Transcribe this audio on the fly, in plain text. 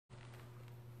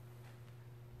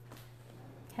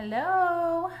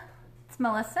Hello, it's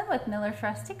Melissa with Miller's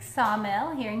Rustic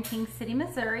Sawmill here in King City,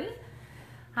 Missouri.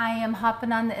 I am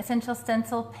hopping on the Essential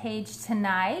Stencil page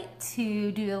tonight to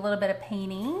do a little bit of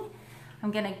painting.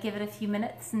 I'm gonna give it a few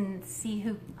minutes and see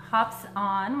who hops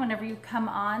on. Whenever you come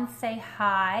on, say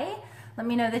hi. Let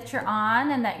me know that you're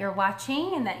on and that you're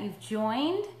watching and that you've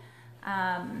joined.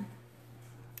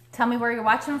 Tell me where you're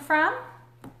watching from.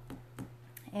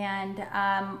 And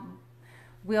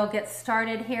we'll get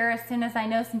started here as soon as I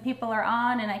know some people are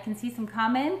on and I can see some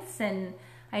comments, and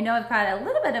I know I've got a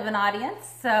little bit of an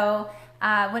audience. So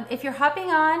if you're hopping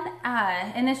on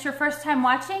and it's your first time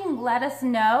watching, let us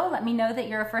know. Let me know that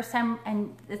you're a first time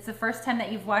and it's the first time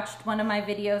that you've watched one of my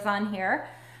videos on here.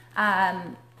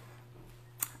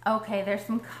 Okay, there's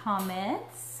some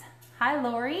comments. Hi,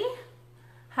 Lori.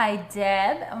 Hi,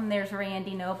 Deb. And there's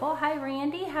Randy Noble. Hi,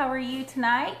 Randy. How are you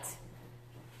tonight?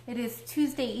 It is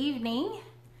Tuesday evening.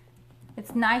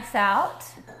 It's nice out.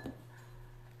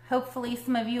 Hopefully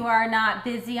some of you are not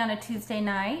busy on a Tuesday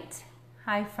night.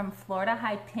 Hi from Florida.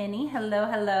 Hi, Penny. Hello,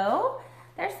 hello.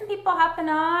 There's some people hopping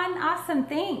on. Awesome.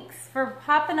 Thanks for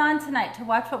hopping on tonight to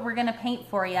watch what we're going to paint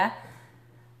for you.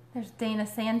 There's Dana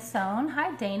Sansone.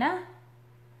 Hi, Dana.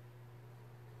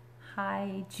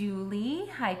 Hi, Julie.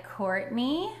 Hi,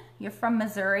 Courtney. You're from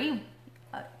Missouri.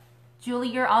 Julie,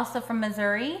 you're also from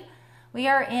Missouri. We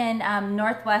are in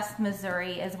Northwest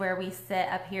Missouri is where we sit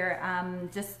up here,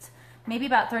 just maybe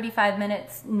about 35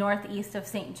 minutes northeast of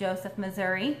St. Joseph,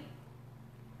 Missouri,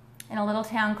 in a little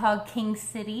town called King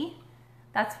City.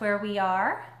 That's where we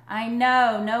are. I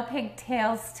know, no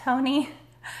pigtails, Tony.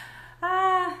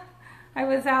 I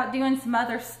was out doing some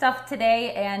other stuff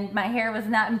today and my hair was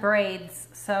not in braids,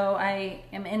 so I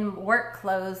am in work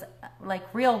clothes, like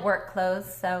real work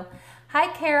clothes. So,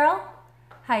 hi, Carol.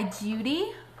 Hi,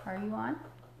 Judy. Are you on?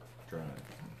 Trying.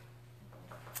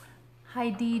 Hi,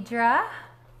 Deidre.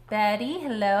 Betty,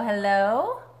 hello,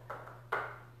 hello.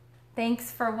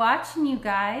 Thanks for watching, you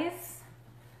guys.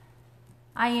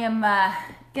 I am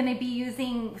gonna be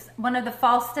using one of the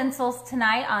fall stencils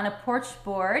tonight on a porch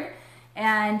board,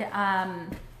 and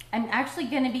I'm actually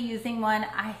gonna be using one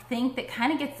I think that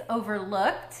kind of gets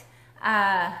overlooked.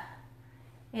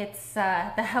 It's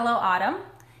the Hello Autumn.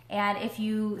 And if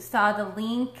you saw the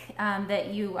link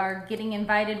that you are getting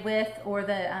invited with, or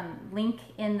the link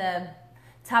in the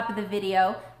top of the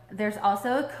video, there's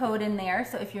also a code in there.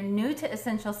 So if you're new to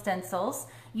Essential Stencils,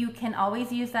 you can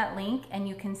always use that link and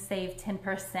you can save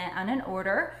 10% on an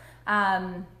order.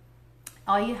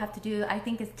 All you have to do, I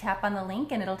think, is tap on the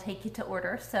link and it'll take you to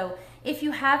order. So if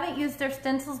you haven't used their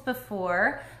stencils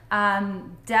before,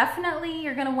 definitely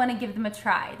you're gonna wanna give them a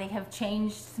try. They have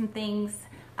changed some things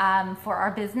for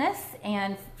our business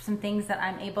and some things that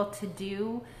I'm able to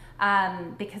do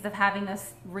because of having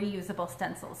those reusable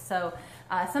stencils. So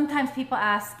sometimes people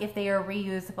ask if they are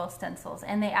reusable stencils,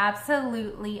 and they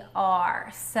absolutely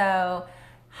are. So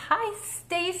hi,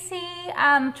 Stacy.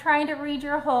 I'm trying to read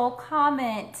your whole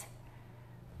comment.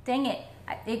 Dang it.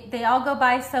 They all go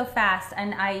by so fast,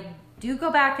 and I do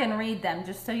go back and read them,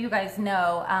 just so you guys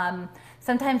know.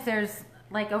 Sometimes there's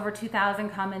like over 2,000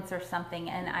 comments or something,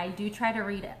 and I do try to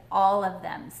read all of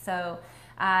them. So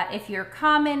if you're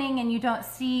commenting and you don't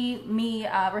see me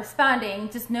responding,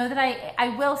 just know that I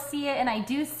will see it, and I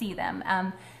do see them.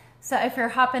 So if you're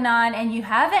hopping on and you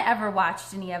haven't ever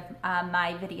watched any of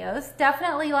my videos,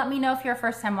 definitely let me know if you're a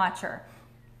first-time watcher.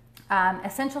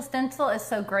 Essential Stencil is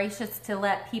so gracious to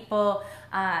let people,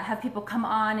 have people come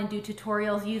on and do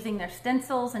tutorials using their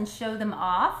stencils and show them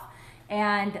off.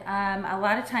 And a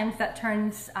lot of times that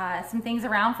turns some things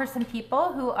around for some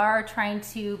people who are trying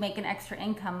to make an extra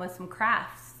income with some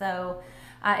crafts. So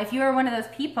if you are one of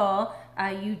those people,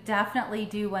 you definitely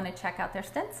do want to check out their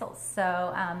stencils.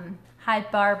 So hi,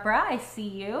 Barbara, I see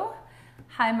you.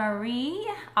 Hi, Marie.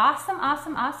 Awesome,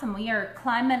 awesome, awesome. We are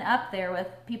climbing up there with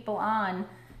people on,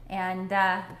 and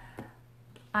I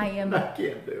am... I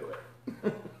can't do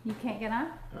it. You can't get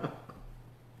on?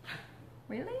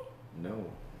 Really? No.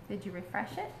 Did you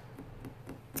refresh it?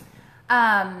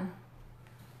 I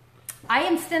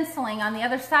am stenciling on the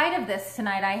other side of this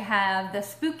tonight. I have the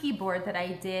spooky board that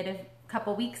I did a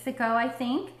couple weeks ago, I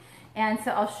think. And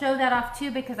so I'll show that off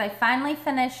too, because I finally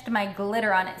finished my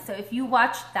glitter on it. So if you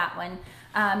watched that one,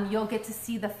 you'll get to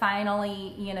see the final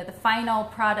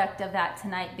product of that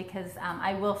tonight, because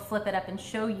I will flip it up and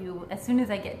show you as soon as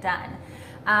I get done.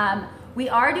 We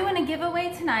are doing a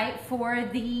giveaway tonight for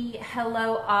the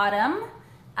Hello Autumn.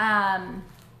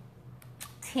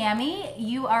 Tammy,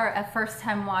 you are a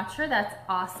first-time watcher. That's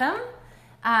awesome.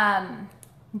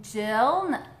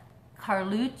 Jill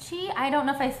Carlucci, I don't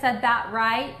know if I said that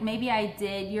right. Maybe I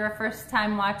did. You're a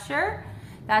first-time watcher.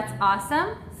 That's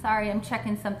awesome. Sorry, I'm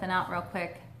checking something out real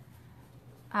quick.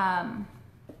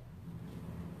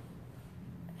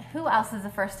 Who else is a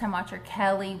first-time watcher?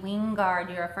 Kelly Wingard,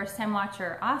 you're a first-time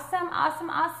watcher. Awesome, awesome,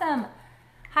 awesome.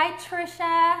 Hi,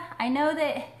 Trisha. I know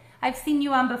that I've seen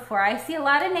you on before. I see a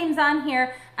lot of names on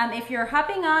here. If you're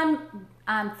hopping on,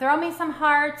 throw me some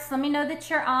hearts. Let me know that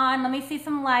you're on. Let me see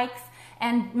some likes.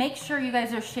 And make sure you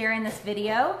guys are sharing this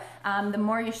video. The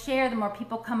more you share, the more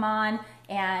people come on,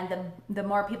 and the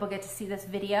more people get to see this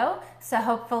video. So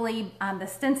hopefully the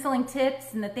stenciling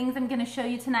tips and the things I'm gonna show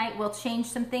you tonight will change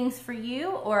some things for you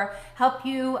or help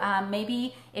you.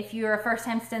 Maybe if you're a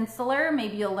first-time stenciler,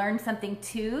 maybe you'll learn something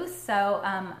too. So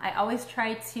I always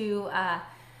try to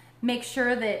make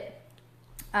sure that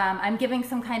I'm giving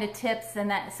some kind of tips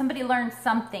and that somebody learns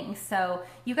something. So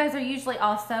you guys are usually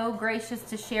also gracious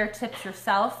to share tips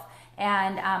yourself.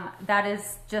 And that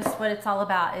is just what it's all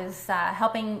about, is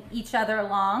helping each other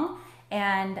along.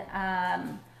 And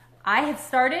I have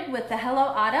started with the Hello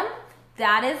Autumn.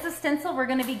 That is the stencil we're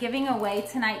gonna be giving away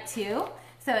tonight too.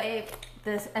 So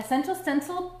this Essential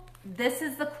Stencil, this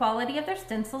is the quality of their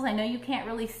stencils. I know you can't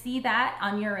really see that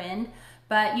on your end,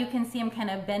 but you can see I'm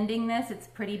kind of bending this. It's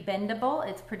pretty bendable,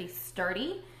 it's pretty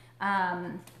sturdy.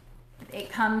 It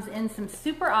comes in some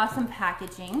super awesome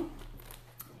packaging.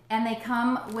 And they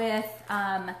come with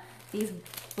these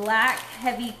black,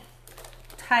 heavy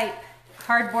type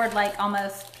cardboard-like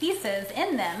almost pieces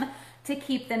in them to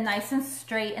keep them nice and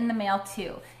straight in the mail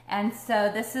too. And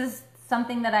so this is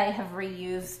something that I have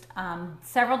reused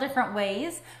several different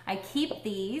ways. I keep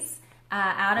these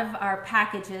out of our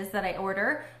packages that I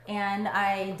order, and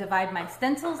I divide my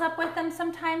stencils up with them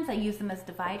sometimes. I use them as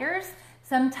dividers.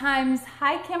 Sometimes,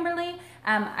 hi Kimberly,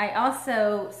 I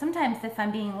also, sometimes if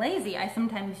I'm being lazy, I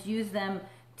sometimes use them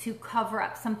to cover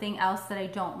up something else that I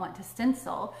don't want to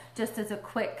stencil, just as a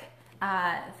quick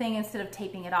thing instead of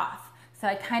taping it off. So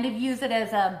I kind of use it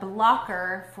as a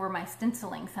blocker for my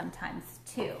stenciling sometimes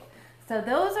too. So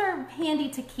those are handy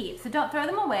to keep, so don't throw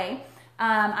them away.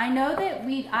 I know that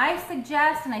I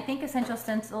suggest, and I think Essential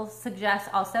Stencils suggests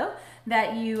also,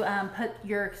 that you put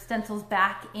your stencils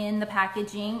back in the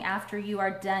packaging after you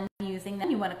are done using them.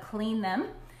 You want to clean them.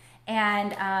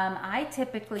 And I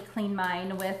typically clean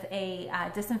mine with a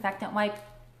disinfectant wipe.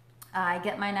 I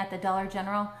get mine at the Dollar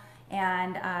General,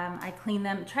 and I clean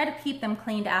them, try to keep them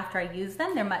cleaned after I use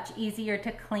them. They're much easier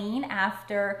to clean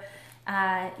after,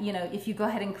 you know, if you go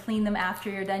ahead and clean them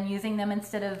after you're done using them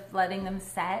instead of letting them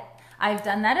set. I've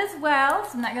done that as well,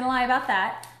 so I'm not gonna lie about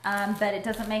that, but it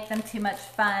doesn't make them too much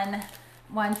fun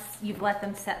once you've let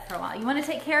them set for a while. You wanna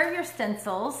take care of your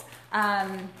stencils.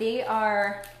 They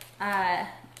are,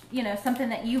 you know, something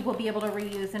that you will be able to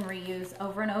reuse and reuse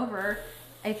over and over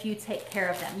if you take care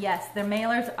of them. Yes, their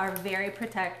mailers are very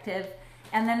protective.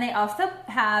 And then they also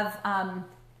have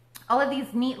all of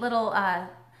these neat little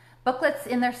booklets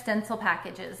in their stencil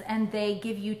packages, and they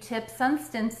give you tips on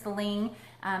stenciling.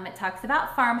 It talks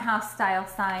about farmhouse style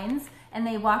signs, and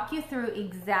they walk you through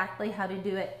exactly how to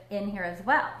do it in here as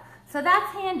well. So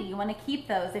that's handy. You want to keep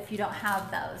those if you don't have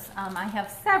those. I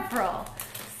have several.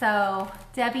 So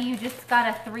Debbie, you just got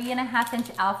a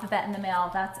 3.5-inch alphabet in the mail.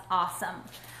 That's awesome.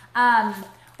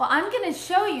 Well, I'm going to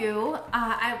show you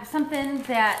something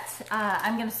that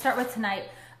I'm going to start with tonight.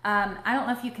 I don't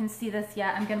know if you can see this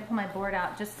yet. I'm going to pull my board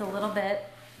out just a little bit.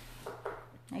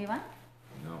 Are you on?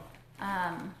 No.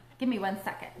 Give me 1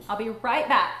 second. I'll be right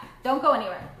back. Don't go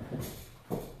anywhere.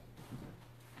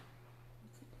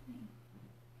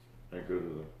 I go to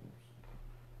the.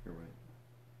 You're right.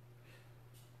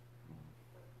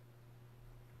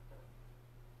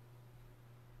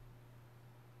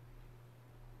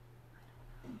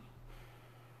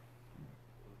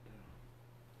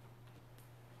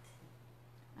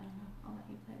 I don't know. I'll let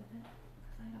you play with it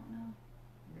because I don't know.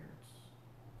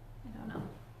 I don't know.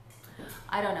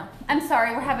 I don't know. I'm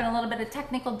sorry, we're having a little bit of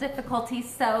technical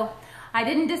difficulties, so I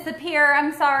didn't disappear,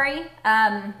 I'm sorry.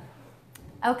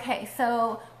 Okay,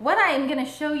 so what I am gonna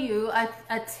show you,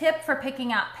 a tip for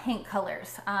picking out paint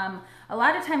colors. A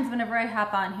lot of times whenever I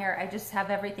hop on here, I just have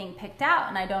everything picked out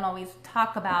and I don't always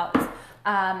talk about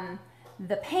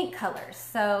the paint colors.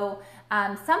 So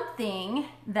something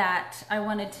that I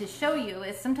wanted to show you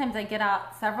is sometimes I get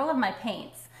out several of my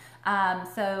paints.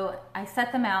 So I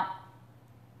set them out,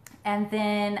 and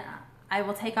then I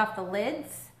will take off the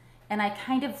lids, and I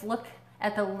kind of look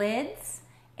at the lids,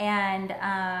 and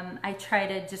I try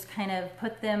to just kind of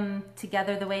put them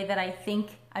together the way that I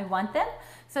think I want them.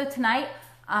 So tonight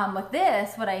with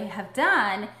this, what I have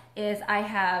done is I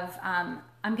have,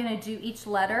 I'm gonna do each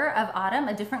letter of autumn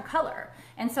a different color.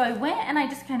 And so I went and I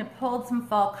just kind of pulled some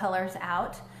fall colors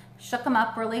out shook them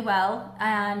up really well,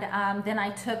 and then I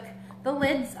took the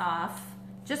lids off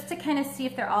just to kind of see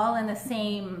if they're all in the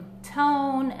same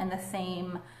tone and the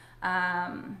same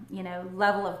you know,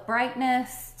 level of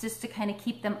brightness, just to kind of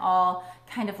keep them all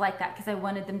kind of like that, because I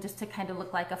wanted them just to kind of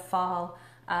look like a fall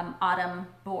autumn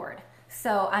board.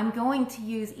 So I'm going to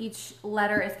use, each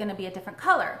letter is going to be a different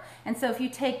color. And so if you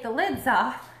take the lids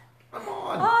off, Come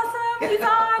on. awesome, he's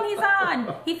on, he's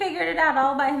on. He figured it out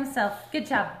all by himself. Good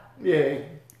job. Yay.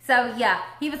 So yeah,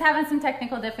 he was having some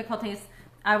technical difficulties.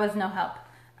 I was no help.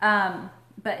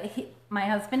 But my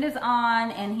husband is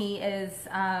on, and he is,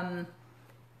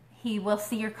 he will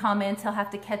see your comments. He'll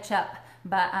have to catch up,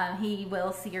 but he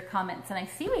will see your comments. And I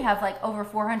see we have like over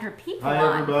 400 people on.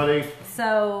 Hi, everybody.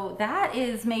 So that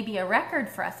is maybe a record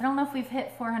for us. I don't know if we've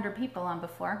hit 400 people on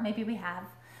before. Maybe we have.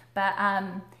 But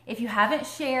if you haven't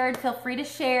shared, feel free to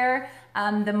share.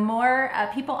 The more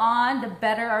people on, the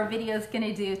better our video is going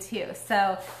to do too.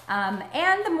 So,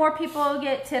 and the more people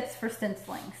get tips for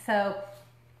stenciling. So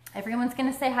everyone's going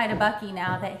to say hi to Bucky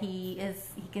now that he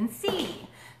can see.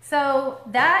 So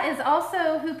that is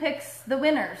also who picks the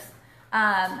winners.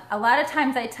 A lot of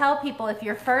times I tell people, if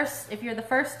you're the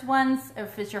first ones,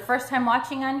 if it's your first time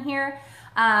watching on here,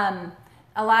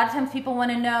 a lot of times people want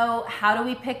to know, how do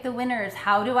we pick the winners?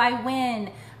 How do I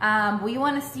win? We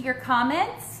want to see your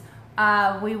comments.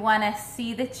 We want to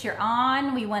see that you're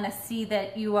on. We want to see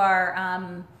that you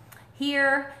are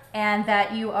here and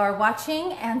that you are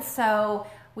watching. And so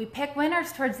we pick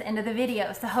winners towards the end of the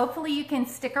video. So hopefully you can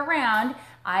stick around.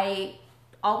 I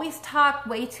always talk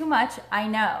way too much, I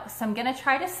know. So I'm gonna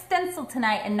try to stencil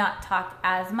tonight and not talk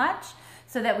as much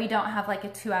so that we don't have like a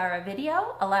 2-hour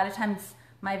video. A lot of times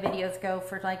my videos go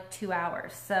for like 2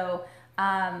 hours. So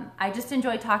I just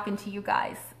enjoy talking to you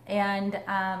guys. And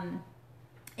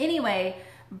anyway,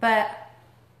 but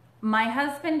my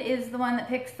husband is the one that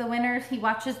picks the winners. He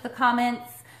watches the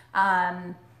comments.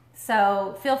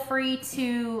 So feel free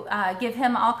to give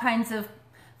him all kinds of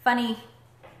funny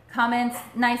comments,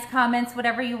 nice comments,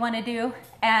 whatever you want to do,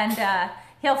 and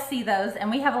he'll see those, and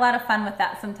we have a lot of fun with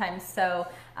that sometimes. So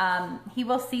he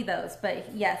will see those.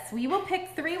 But yes, we will pick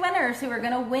 3 winners who are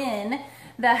going to win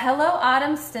the Hello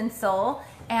Autumn stencil.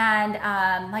 And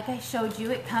like I showed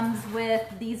you, it comes with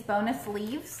these bonus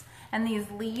leaves, and these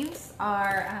leaves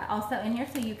are also in here,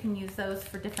 so you can use those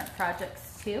for different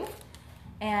projects too.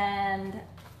 And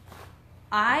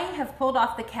I have pulled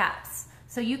off the caps.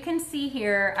 So you can see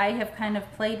here, I have kind of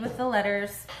played with the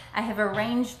letters. I have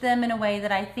arranged them in a way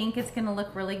that I think is gonna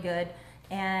look really good.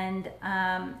 And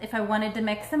if I wanted to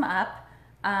mix them up,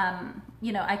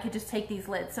 you know, I could just take these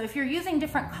lids. So if you're using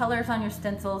different colors on your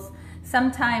stencils,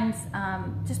 sometimes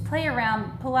just play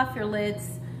around, pull off your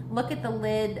lids, look at the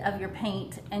lid of your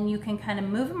paint, and you can kind of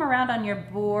move them around on your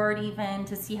board even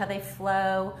to see how they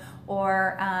flow.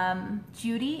 Or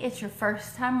Judy, it's your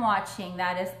first time watching.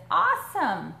 That is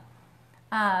awesome.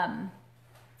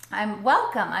 I'm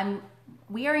welcome.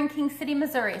 We are in King City,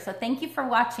 Missouri, so thank you for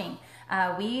watching.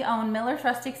 We own Miller's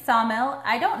Rustic Sawmill.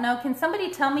 I don't know, can somebody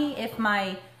tell me if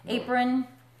my apron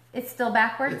is still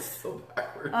backwards? It's still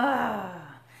backwards.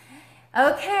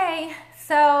 Okay,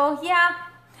 so yeah.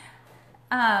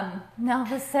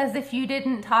 Nelva says if you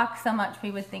didn't talk so much,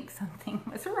 we would think something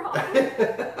was wrong.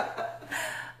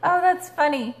 Oh, that's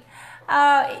funny.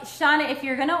 Shauna, if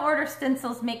you're gonna order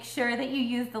stencils, make sure that you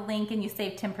use the link and you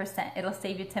save 10%. It'll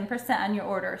save you 10% on your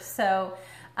order. So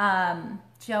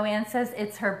Joanne says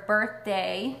it's her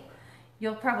birthday.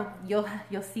 You'll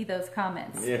see those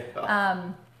comments.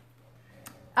 Yeah.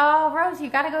 Oh, Rose, you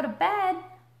gotta go to bed.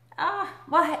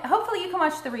 Well, hopefully you can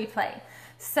watch the replay.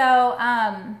 So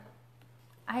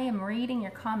I am reading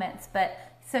your comments, but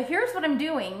so here's what I'm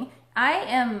doing.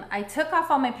 I took off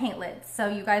all my paint lids. So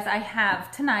you guys,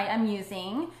 tonight I'm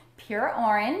using Pure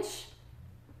Orange,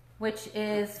 which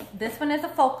is, this one is a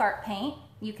folk art paint.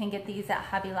 You can get these at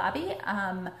Hobby Lobby.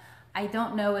 I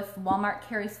don't know if Walmart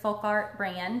carries folk art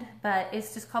brand, but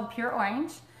it's just called Pure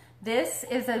Orange. This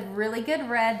is a really good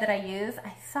red that I use.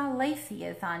 I saw Lacey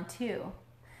is on too.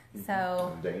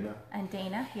 So, Dana. And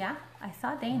Dana, yeah. I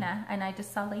saw Dana and I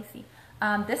just saw Lacey.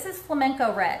 This is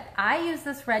flamenco red. I use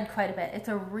this red quite a bit. It's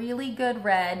a really good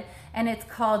red, and it's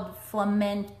called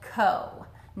flamenco,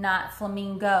 not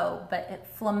flamingo, but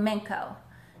flamenco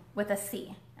with a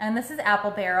C. And this is apple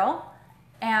barrel.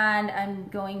 And I'm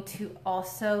going to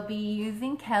also be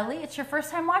using Kelly. It's your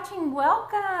first time watching.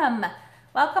 Welcome.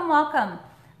 Welcome, welcome.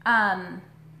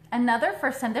 Another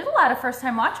first time. There's a lot of first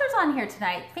time watchers on here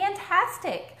tonight.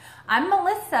 Fantastic. I'm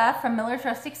Melissa from Miller's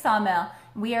Rustic Sawmill.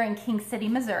 We are in King City,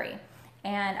 Missouri.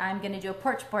 And I'm going to do a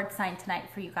porch board sign tonight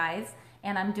for you guys.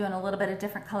 And I'm doing a little bit of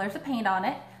different colors of paint on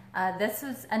it. This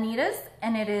is Anita's,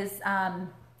 and it is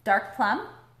dark plum.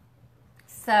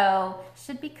 So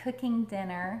should be cooking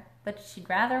dinner, but she'd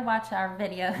rather watch our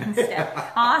video instead.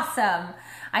 Awesome.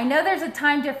 I know there's a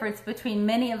time difference between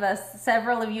many of us,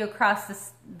 several of you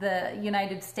across the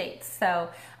United States. So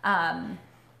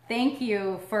thank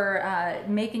you for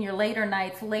making your later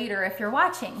nights later if you're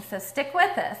watching. So stick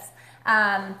with us.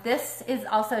 This is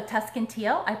also Tuscan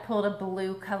teal. I pulled a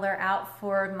blue color out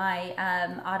for my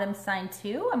autumn sign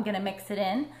too. I'm going to mix it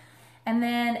in. And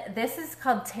then this is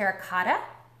called terracotta.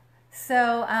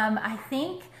 So I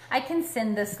think I can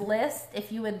send this list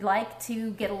if you would like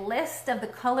to get a list of the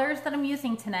colors that I'm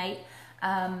using tonight.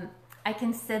 I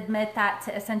can submit that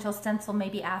to Essential Stencil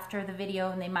maybe after the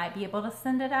video, and they might be able to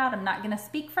send it out. I'm not going to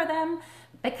speak for them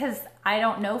because I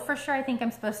don't know for sure. I think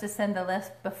I'm supposed to send the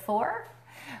list before,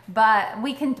 but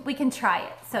we can try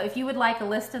it. So if you would like a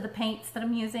list of the paints that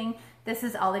I'm using, this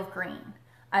is olive green.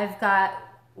 I've got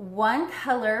one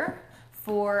color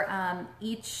for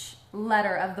each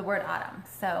letter of the word autumn.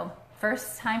 So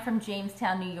first time from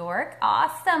Jamestown, New York.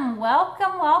 Awesome.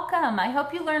 Welcome, welcome. I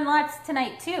hope you learned lots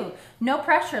tonight too. No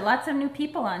pressure. Lots of new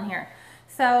people on here.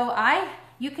 So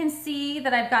you can see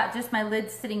that I've got just my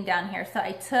lids sitting down here. So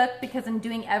I took, because I'm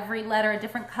doing every letter a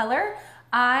different color,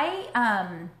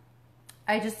 I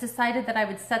just decided that I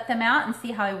would set them out and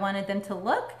see how I wanted them to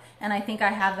look. And I think I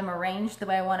have them arranged the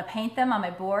way I want to paint them on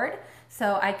my board.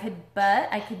 So I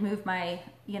could move my,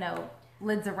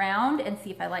 lids around and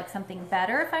see if I like something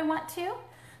better if I want to.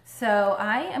 So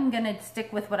I am going to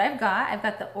stick with what I've got. I've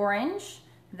got the orange,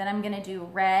 then I'm going to do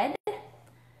red,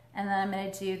 and then I'm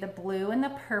going to do the blue and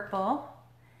the purple,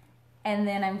 and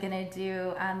then I'm going to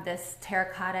do this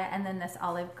terracotta and then this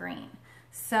olive green.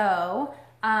 So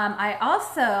I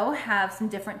also have some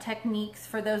different techniques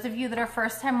for those of you that are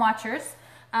first time watchers.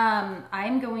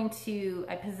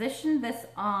 I position this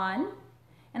on,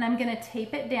 and I'm going to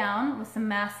tape it down with some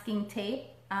masking tape.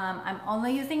 I'm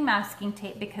only using masking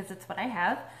tape because it's what I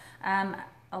have.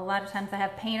 A lot of times I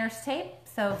have painter's tape,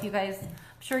 so if you guys, I'm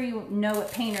sure you know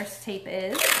what painter's tape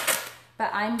is,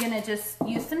 but I'm going to just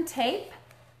use some tape,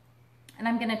 and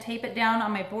I'm going to tape it down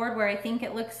on my board where I think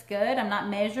it looks good. I'm not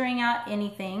measuring out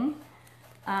anything.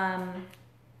 And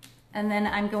then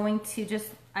I'm going to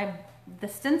the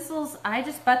stencils, I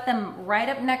just butt them right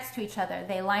up next to each other.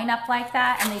 They line up like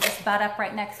that, and they just butt up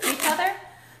right next to each other.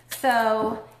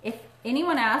 So if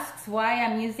anyone asks why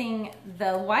I'm using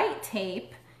the white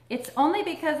tape, it's only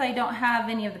because I don't have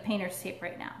any of the painter's tape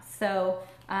right now. So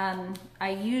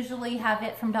I usually have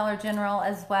it from Dollar General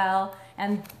as well,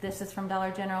 and this is from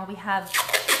Dollar General. We have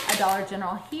a Dollar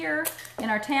General here in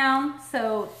our town,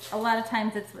 so a lot of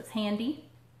times it's what's handy.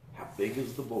 How big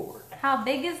is the board? How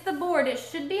big is the board? It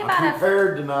should be about I'm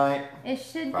prepared tonight. It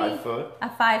should 5 be foot. a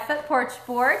 5-foot porch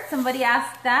board. Somebody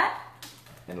asked that.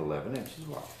 And 11 inches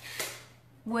wide.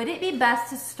 Would it be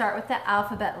best to start with the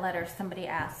alphabet letters? Somebody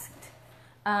asked.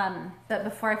 But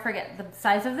before I forget, the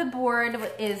size of the board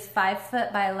is 5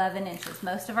 foot by 11 inches.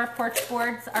 Most of our porch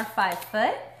boards are 5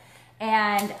 foot.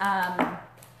 And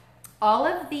all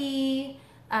of the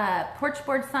porch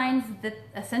board signs that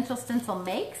Essential Stencil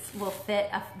makes will fit,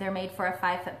 they're made for a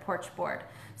 5-foot porch board.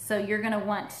 So you're gonna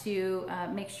want to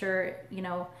make sure,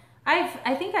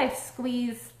 I think I've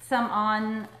squeezed some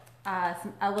on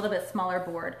a little bit smaller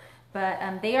board,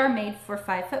 but they are made for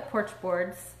 5-foot porch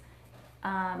boards.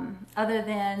 Other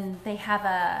than they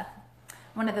have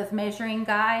one of those measuring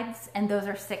guides, and those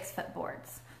are 6-foot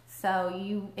boards. So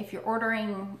if you're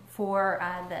ordering for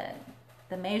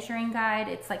the measuring guide,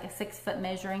 it's like a 6-foot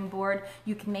measuring board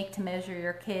you can make to measure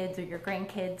your kids or your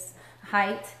grandkids'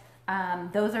 height.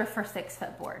 Those are for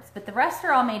 6-foot boards, but the rest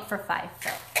are all made for 5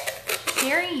 foot.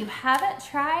 Sherry, you haven't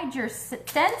tried your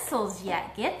stencils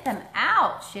yet. Get them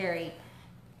out, Sherry.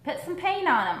 Put some paint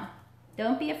on them.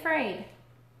 Don't be afraid.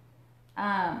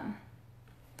 I'm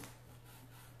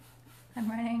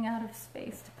running out of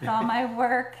space to put all my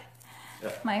work.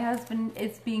 My husband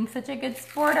is being such a good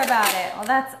sport about it. Well,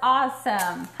 that's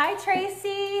awesome. Hi,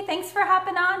 Tracy. Thanks for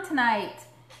hopping on tonight.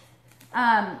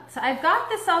 So I've got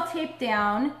this all taped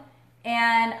down.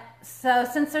 And so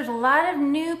since there's a lot of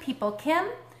new people, Kim,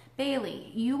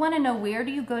 Bailey, you want to know where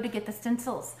do you go to get the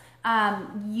stencils?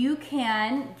 You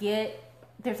can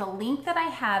there's a link that I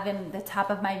have in the top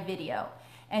of my video.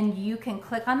 And you can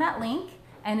click on that link,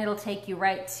 and it'll take you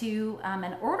right to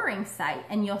an ordering site,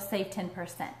 and you'll save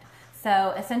 10%.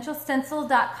 So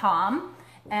essentialstencil.com,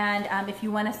 and if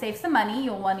you want to save some money,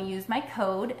 you'll want to use my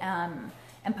code and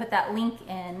put that link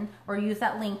in, or use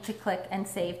that link to click and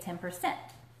save 10%.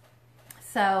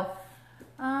 So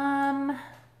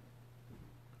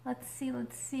let's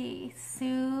see.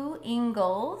 Sue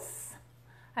Ingalls.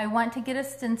 I want to get a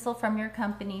stencil from your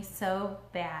company so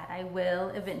bad. I will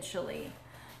eventually.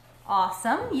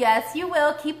 Awesome. Yes, you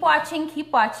will. Keep watching.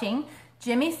 Keep watching.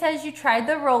 Jimmy says you tried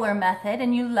the roller method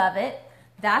and you love it.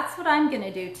 That's what I'm going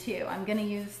to do too. I'm going to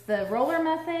use the roller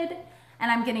method,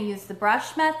 and I'm going to use the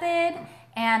brush method,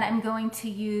 and I'm going to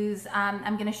use,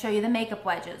 I'm going to show you the makeup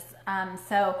wedges.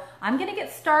 So I'm going to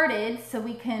get started so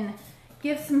we can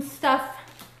give some stuff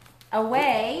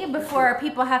away before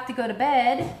people have to go to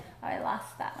bed. Oh, I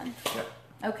lost that one. Yep.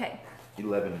 Okay.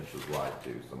 11 inches wide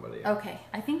too, somebody else. Okay.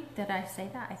 I think, did I say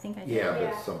that? I think I did. Yeah,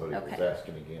 but somebody was Okay.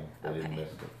 asking again. They didn't miss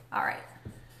it. All right.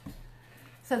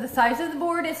 So the size of the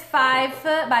board is 5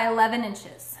 foot by 11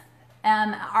 inches.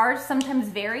 Ours sometimes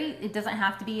vary. It doesn't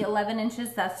have to be 11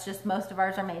 inches. That's just, most of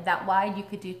ours are made that wide. You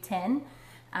could do 10.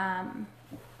 I'm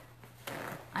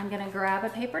going to grab a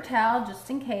paper towel just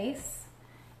in case.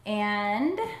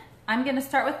 And I'm going to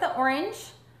start with the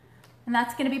orange. And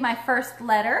that's going to be my first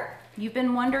letter. You've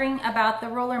been wondering about the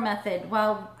roller method.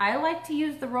 Well, I like to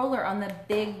use the roller on the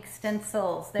big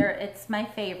stencils. It's my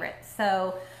favorite.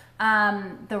 So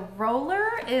the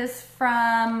roller is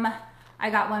from, I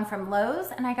got one from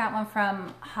Lowe's and I got one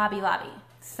from Hobby Lobby.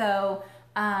 So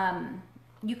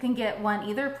you can get one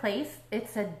either place.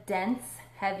 It's a dense,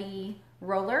 heavy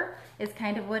roller is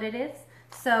kind of what it is.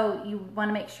 So you want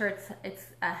to make sure it's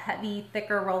a heavy,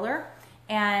 thicker roller.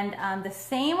 And the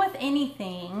same with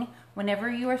anything, whenever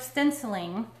you are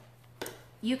stenciling,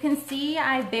 you can see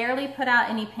I barely put out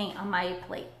any paint on my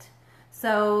plate.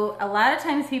 So a lot of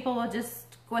times people will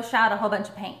just squish out a whole bunch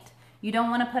of paint. You don't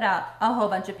want to put out a whole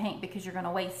bunch of paint because you're going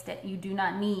to waste it. You do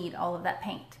not need all of that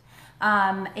paint.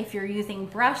 If you're using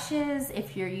brushes,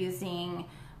 if you're using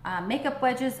makeup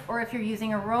wedges, or if you're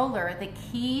using a roller, the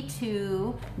key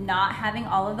to not having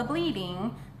all of the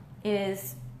bleeding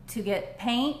is to get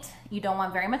paint. You don't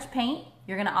want very much paint.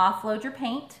 You're going to offload your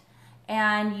paint,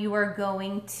 and you are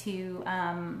going to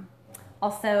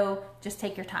also just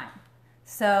take your time.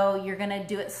 So you're going to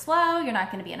do it slow. You're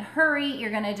not going to be in a hurry.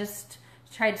 You're going to just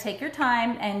try to take your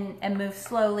time and move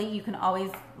slowly. You can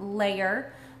always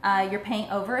layer your paint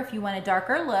over if you want a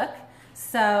darker look.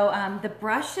 So the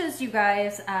brushes, you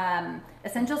guys,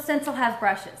 Essential Stencil has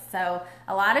brushes. So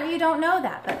a lot of you don't know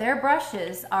that, but their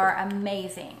brushes are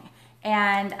amazing.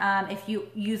 And if you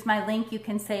use my link, you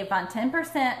can save on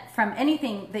 10% from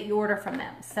anything that you order from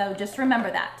them. So just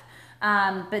remember that.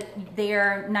 But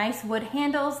they're nice wood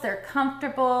handles. They're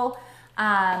comfortable.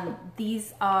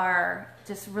 These are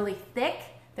just really thick.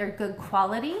 They're good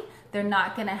quality. They're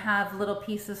not going to have little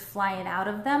pieces flying out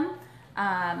of them.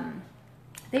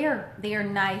 They are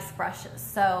nice brushes.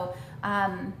 So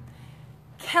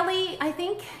Kelly, I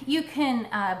think you can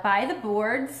buy the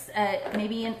boards at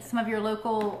maybe in some of your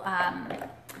local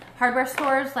hardware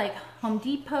stores like Home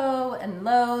Depot and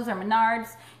Lowe's or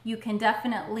Menards. You can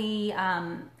definitely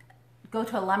go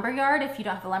to a lumber yard if you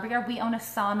don't have a lumber yard. We own a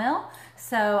sawmill,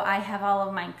 so I have all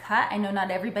of mine cut. I know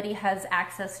not everybody has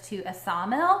access to a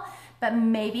sawmill, but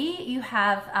maybe you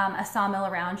have a sawmill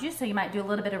around you, so you might do a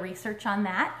little bit of research on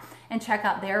that and check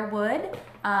out their wood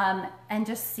and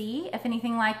just see if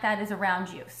anything like that is around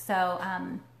you. So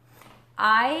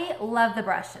I love the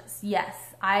brushes. Yes,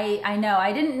 I know.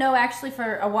 I didn't know actually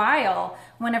for a while.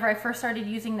 Whenever I first started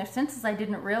using their stencils, I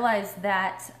didn't realize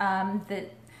that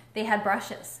that they had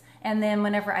brushes. And then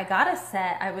whenever I got a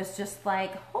set, I was just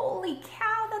like, holy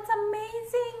cow, that's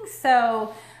amazing.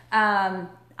 So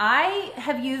I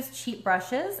have used cheap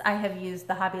brushes. I have used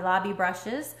the Hobby Lobby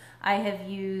brushes. I have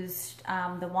used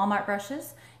the Walmart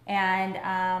brushes, and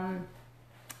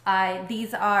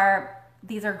these are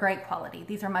great quality.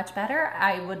 These are much better.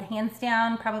 I would hands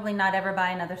down probably not ever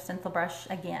buy another stencil brush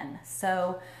again.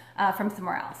 So from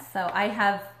somewhere else. So I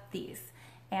have these,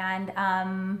 and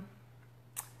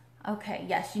okay,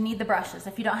 yes, you need the brushes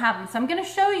if you don't have them. So I'm going to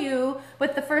show you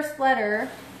with the first letter.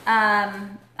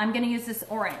 I'm going to use this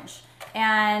orange.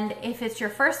 And if it's your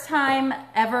first time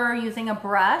ever using a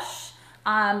brush,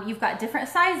 you've got different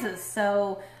sizes.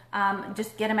 So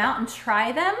just get them out and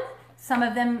try them. Some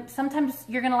of them, sometimes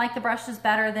you're going to like the brushes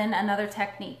better than another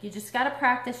technique. You just got to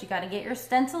practice. You got to get your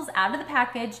stencils out of the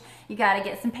package. You got to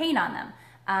get some paint on them.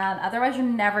 Otherwise, you're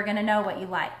never going to know what you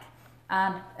like.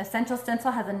 Essential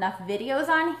Stencil has enough videos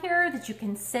on here that you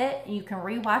can sit, you can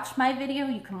rewatch my video,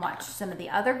 you can watch some of the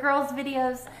other girls'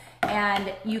 videos,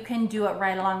 and you can do it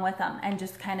right along with them and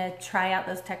just kind of try out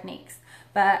those techniques.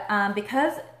 But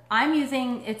because I'm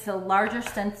using, it's a larger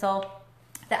stencil,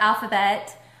 the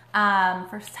Alphabet,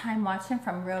 first time watching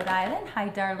from Rhode Island, hi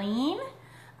Darlene.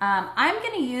 I'm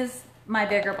going to use my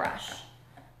bigger brush.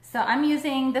 So I'm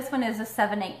using, this one is a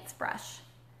 7/8 brush.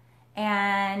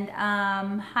 And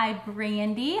hi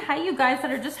Brandy. Hi you guys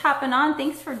that are just hopping on.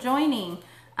 Thanks for joining.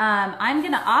 I'm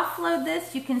gonna offload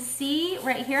this. You can see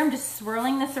right here, I'm just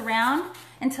swirling this around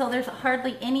until there's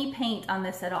hardly any paint on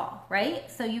this at all, right?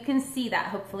 So you can see that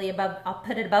hopefully above, I'll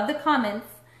put it above the comments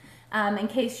in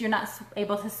case you're not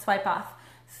able to swipe off.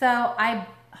 So I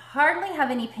hardly have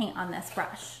any paint on this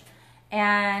brush.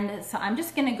 And so I'm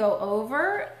just gonna go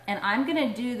over and I'm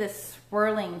gonna do this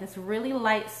swirling, this really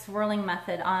light swirling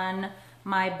method on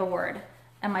my board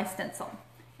and my stencil.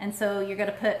 And so you're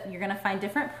gonna find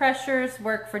different pressures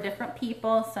work for different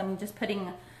people. So I'm just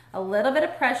putting a little bit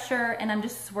of pressure and I'm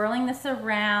just swirling this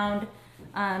around,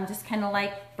 just kind of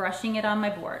like brushing it on my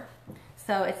board.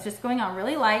 So it's just going on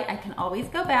really light. I can always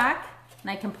go back and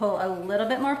I can pull a little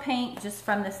bit more paint just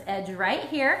from this edge right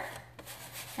here.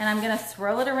 And I'm gonna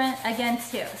swirl it around again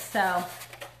too. So,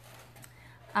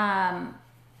 and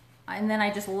then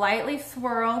I just lightly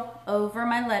swirl over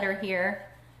my letter here.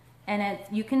 And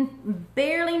you can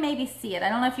barely maybe see it. I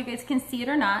don't know if you guys can see it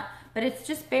or not, but it's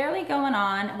just barely going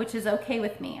on, which is okay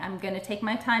with me. I'm gonna take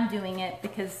my time doing it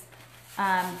because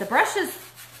the brushes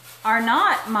are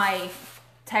not my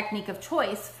technique of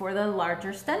choice for the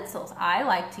larger stencils. I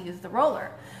like to use the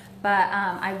roller, but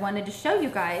I wanted to show you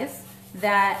guys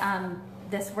that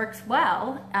this works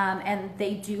well, and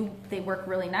they work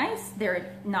really nice.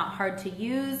 They're not hard to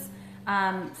use.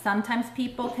 Sometimes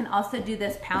people can also do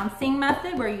this pouncing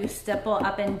method where you stipple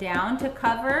up and down to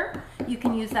cover. You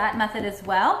can use that method as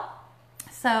well.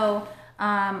 So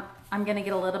I'm gonna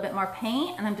get a little bit more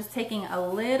paint and I'm just taking a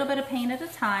little bit of paint at a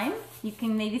time. You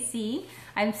can maybe see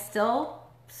I'm still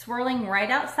swirling right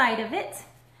outside of it.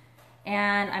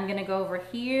 And I'm gonna go over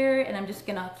here and I'm just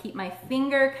gonna keep my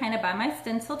finger kind of by my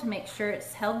stencil to make sure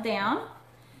it's held down.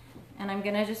 And I'm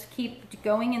gonna just keep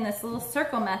going in this little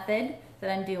circle method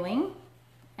that I'm doing.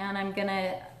 And I'm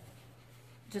gonna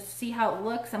just see how it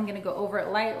looks. I'm gonna go over it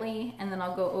lightly and then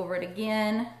I'll go over it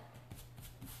again.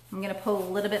 I'm gonna pull a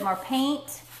little bit more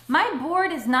paint. My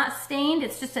board is not stained,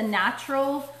 it's just a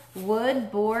natural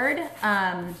wood board.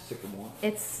 Sycamore.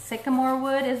 It's sycamore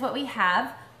wood is what we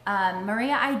have.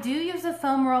 Maria, I do use a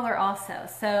foam roller also.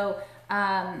 So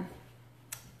I'm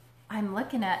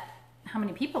looking at how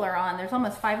many people are on. There's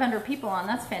almost 500 people on.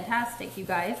 That's fantastic, you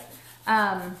guys.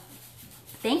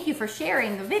 Thank you for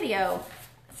sharing the video.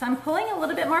 So I'm pulling a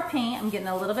little bit more paint. I'm getting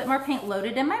a little bit more paint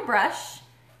loaded in my brush.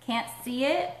 Can't see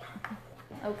it.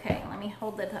 Okay, let me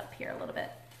hold it up here a little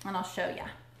bit and I'll show you.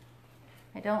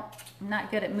 I'm not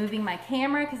good at moving my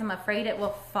camera because I'm afraid it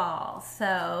will fall.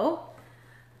 So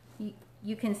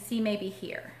you can see maybe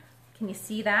here. Can you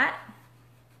see that?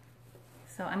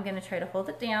 So I'm gonna try to hold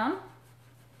it down.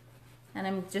 And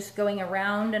I'm just going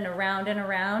around and around and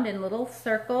around in little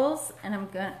circles. And I'm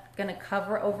gonna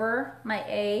cover over my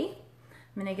A.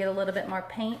 I'm gonna get a little bit more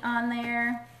paint on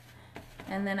there.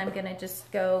 And then I'm gonna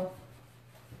just go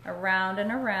around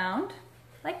and around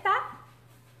like that.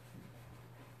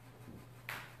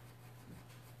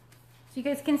 So you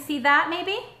guys can see that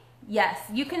maybe? Yes,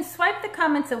 you can swipe the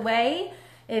comments away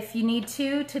if you need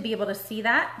to be able to see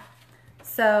that.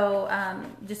 So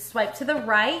just swipe to the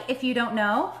right if you don't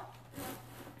know.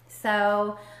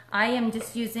 So I am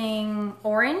just using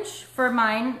orange for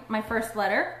my first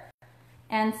letter.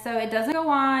 And so it doesn't go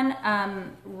on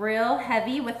real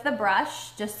heavy with the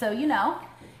brush, just so you know.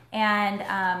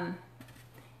 And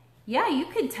yeah, you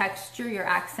could texture your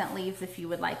accent leaves if you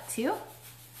would like to.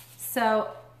 So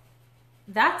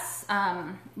that's,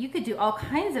 you could do all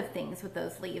kinds of things with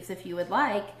those leaves if you would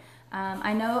like.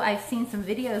 I know I've seen some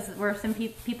videos where some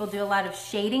people do a lot of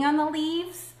shading on the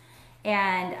leaves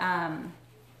and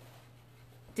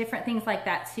different things like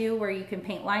that too, where you can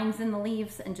paint lines in the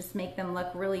leaves and just make them look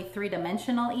really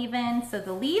three-dimensional even. So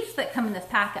the leaves that come in this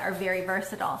packet are very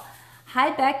versatile.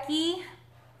 Hi Becky,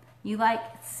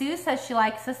 Sue says she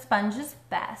likes the sponges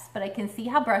best, but I can see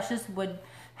how brushes would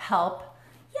help.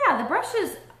 Yeah, the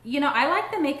brushes, you know, I like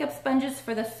the makeup sponges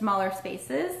for the smaller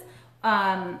spaces.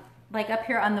 Like up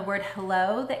here on the word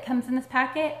hello that comes in this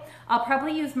packet, I'll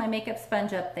probably use my makeup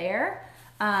sponge up there.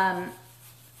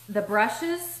 The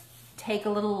brushes take a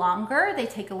little longer, they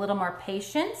take a little more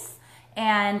patience,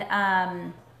 and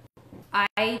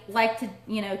I like to,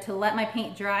 you know, to let my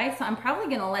paint dry, so I'm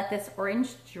probably gonna let this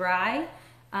orange dry,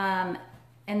 and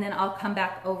then I'll come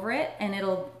back over it and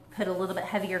it'll put a little bit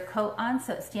heavier coat on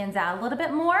so it stands out a little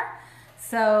bit more.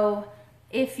 So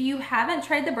if you haven't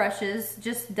tried the brushes,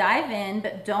 just dive in,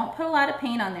 but don't put a lot of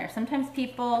paint on there. Sometimes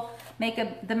people make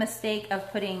the mistake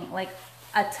of putting like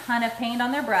a ton of paint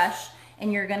on their brush,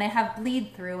 and you're gonna have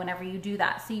bleed through whenever you do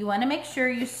that. So you wanna make sure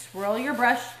you swirl your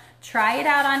brush, try it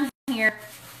out on here,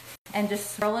 and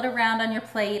just swirl it around on your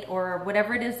plate or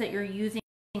whatever it is that you're using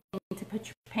to put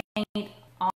your paint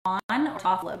on or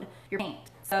offload your paint.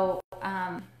 So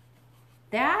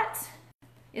that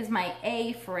is my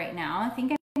A for right now. I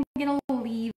think I'm gonna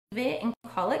leave it and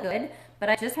call it good, but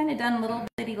I just kind of done little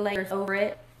bitty layers over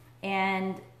it,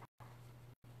 and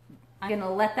I'm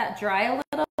gonna let that dry a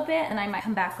little bit and I might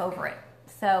come back over it.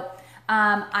 So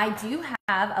I do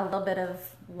have a little bit of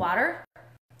water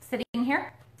sitting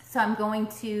here, so I'm going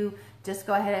to just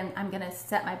go ahead and I'm gonna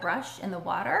set my brush in the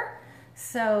water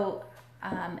so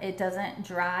it doesn't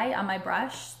dry on my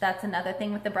brush. That's another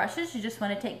thing with the brushes. You just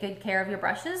want to take good care of your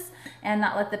brushes and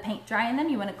not let the paint dry in them.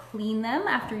 You want to clean them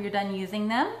after you're done using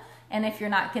them. And if you're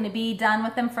not going to be done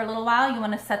with them for a little while, you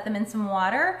want to set them in some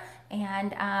water.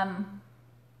 And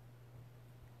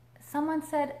someone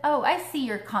said, oh, I see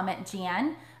your comment,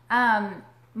 Jan.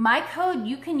 My code,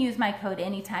 you can use my code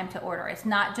anytime to order. It's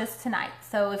not just tonight.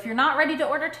 So if you're not ready to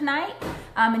order tonight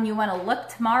and you want to look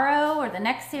tomorrow or the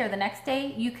next day or the next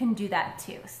day, you can do that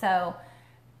too. So,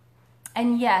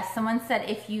 and yes, someone said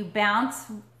if you bounce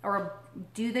or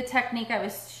do the technique I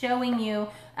was showing you,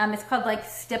 it's called like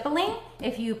stippling.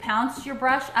 If you pounce your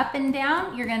brush up and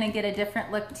down, you're going to get a different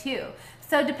look too.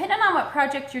 So depending on what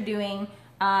project you're doing,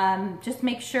 just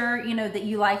make sure you know that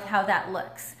you like how that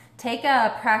looks. Take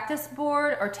a practice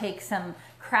board or take some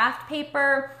craft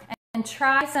paper and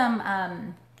try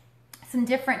some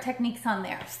different techniques on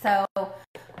there. So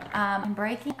I'm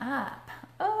breaking up.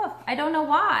 Oh, I don't know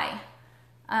why.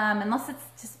 Unless it's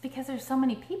just because there's so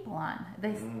many people on.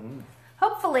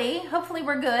 Hopefully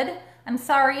we're good. I'm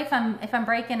sorry if I'm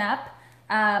breaking up.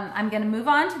 I'm gonna move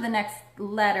on to the next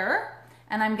letter,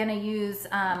 and I'm gonna use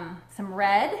some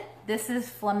red. This is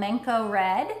flamenco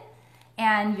red.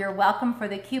 And you're welcome for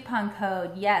the coupon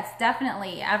code. Yes,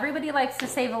 definitely. Everybody likes to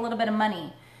save a little bit of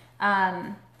money.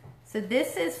 So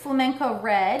this is flamenco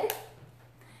red.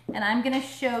 And I'm going to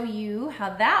show you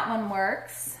how that one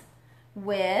works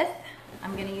with,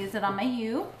 I'm going to use it on my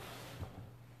U.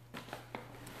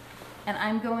 And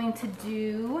I'm going to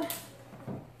do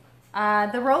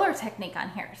the roller technique on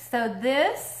here. So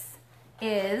this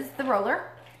is the roller.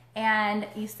 And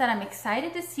you said, I'm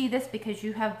excited to see this because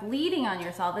you have bleeding on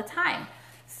yours all the time.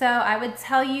 So I would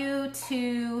tell you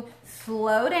to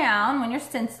slow down when you're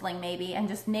stenciling maybe, and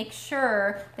just make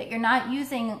sure that you're not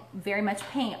using very much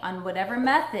paint on whatever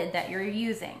method that you're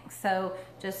using. So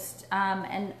just,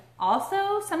 and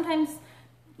also sometimes,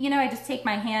 you know, I just take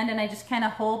my hand and I just kind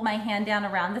of hold my hand down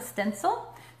around the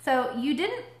stencil. So you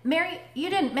didn't, Mary, you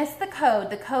didn't miss the code.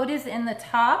 The code is in the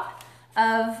top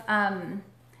of,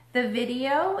 the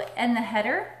video and the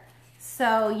header,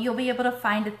 so you'll be able to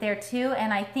find it there too,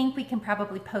 and I think we can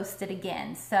probably post it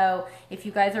again. So if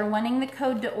you guys are wanting the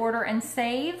code to order and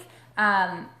save,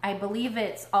 I believe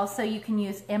it's also, you can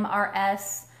use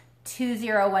MRS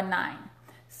 2019.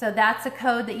 So that's a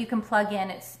code that you can plug in.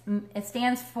 It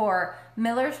stands for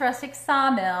Miller's Rustic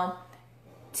Sawmill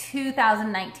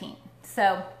 2019.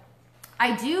 So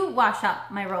I do wash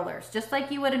out my rollers just like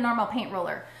you would a normal paint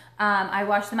roller. I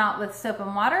wash them out with soap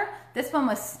and water. This one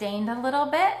was stained a little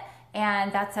bit,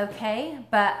 and that's okay,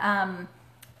 but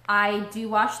I do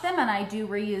wash them and I do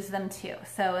reuse them too,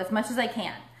 so as much as I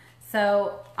can.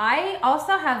 So I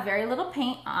also have very little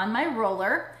paint on my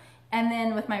roller, and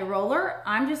then with my roller,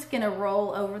 I'm just gonna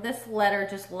roll over this letter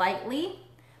just lightly,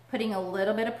 putting a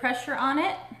little bit of pressure on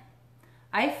it.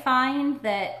 I find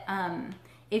that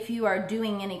if you are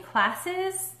doing any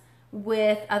classes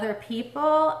with other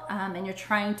people and you're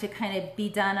trying to kind of be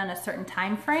done on a certain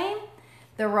time frame,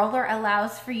 the roller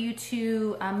allows for you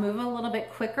to move a little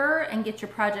bit quicker and get your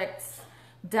projects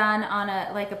done on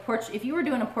a porch. If you were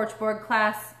doing a porch board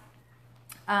class,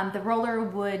 the roller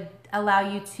would allow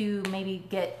you to maybe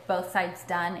get both sides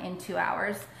done in 2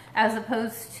 hours, as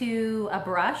opposed to a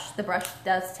brush. The brush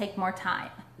does take more time.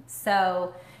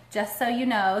 So just so you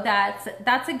know,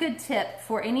 that's a good tip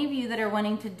for any of you that are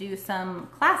wanting to do some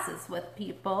classes with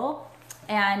people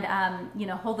and you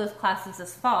know, hold those classes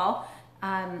this fall.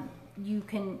 You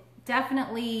can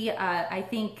definitely, I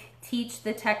think, teach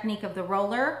the technique of the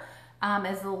roller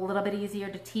is a little bit easier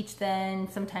to teach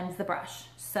than sometimes the brush.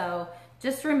 So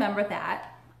just remember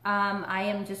that. I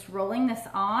am just rolling this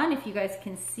on. If you guys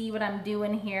can see what I'm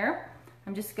doing here,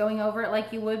 I'm just going over it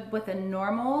like you would with a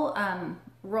normal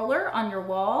roller on your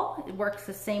wall. It works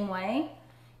the same way.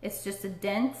 It's just a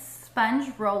dense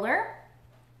sponge roller,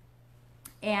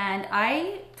 and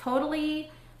I totally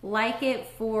like it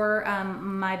for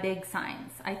my big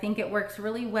signs. I think it works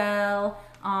really well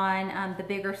on the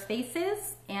bigger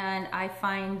spaces, and I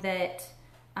find that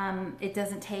it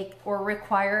doesn't take or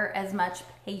require as much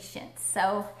patience.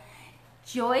 So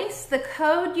Joyce, the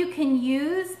code you can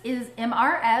use is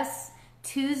MRS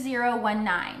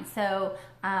 2019. So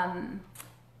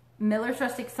Miller's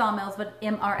Rustic Sawmill is what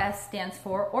MRS stands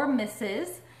for, or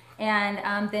Mrs.,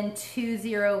 and then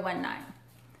 2019.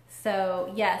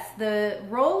 So yes, the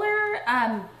roller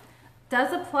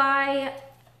does apply,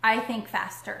 I think,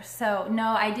 faster. So no,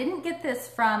 I didn't get this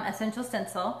from Essential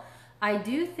Stencil. I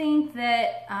do think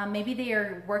that maybe they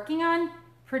are working on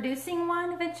producing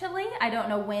one eventually. I don't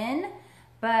know when,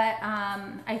 but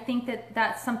I think that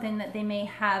that's something that they may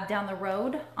have down the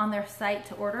road on their site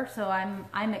to order. So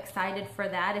I'm excited for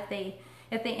that if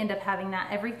they end up having that.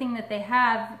 Everything that they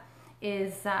have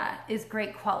is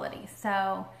great quality.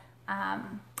 So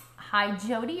hi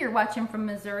Jody, you're watching from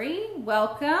Missouri.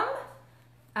 Welcome.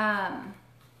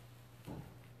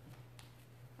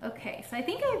 Okay, so I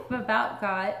think I've about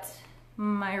got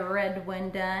my red one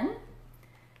done.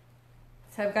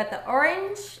 So I've got the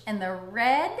orange and the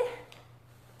red.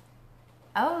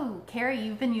 Oh, Carrie,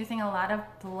 you've been using a lot of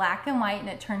black and white, and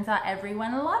it turns out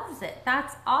everyone loves it.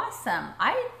 That's awesome.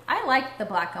 I like the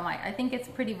black and white. I think it's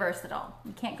pretty versatile.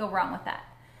 You can't go wrong with that.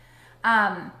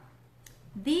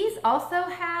 These also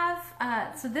have,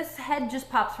 so this head just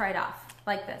pops right off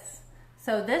like this.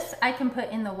 So this I can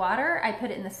put in the water. I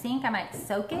put it in the sink. I might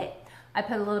soak it. I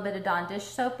put a little bit of Dawn dish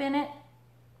soap in it,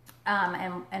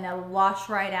 and it'll wash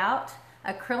right out.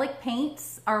 Acrylic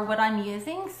paints are what I'm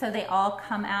using, so they all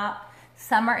come out.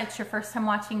 Summer, it's your first time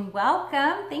watching.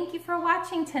 Welcome. Thank you for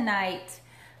watching tonight.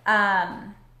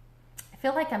 I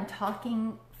feel like I'm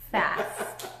talking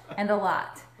fast and a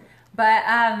lot, but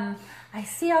I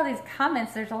see all these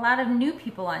comments. There's a lot of new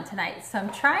people on tonight, so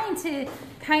I'm trying to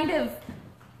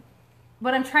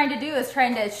what I'm trying to do is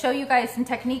trying to show you guys some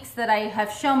techniques that I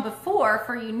have shown before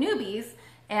for you newbies,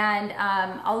 and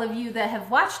all of you that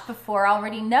have watched before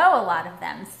already know a lot of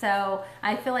them. So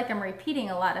I feel like I'm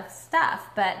repeating a lot of stuff,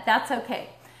 but that's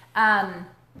okay.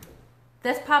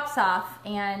 This pops off,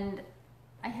 and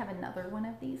I have another one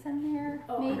of these in there,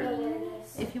 maybe.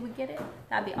 If you would get it,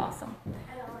 that'd be awesome.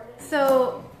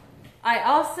 So I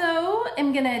also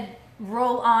am gonna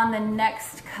roll on the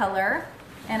next color.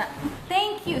 And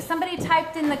thank you, somebody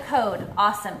typed in the code.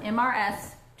 Awesome,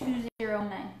 MRS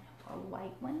 209. A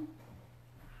white one?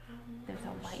 There's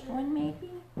a white one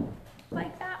maybe?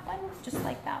 Like that one? Just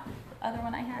like that other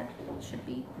one I had should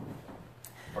be.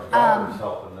 Our daughter's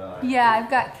helping out. Yeah, I've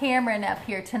got Cameron up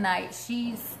here tonight.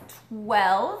 She's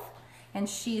 12 and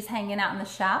she's hanging out in the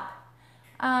shop.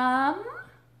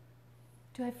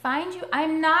 Do I find you?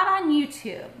 I'm not on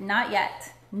YouTube, not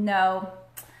yet, no.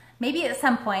 Maybe at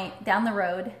some point down the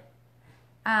road.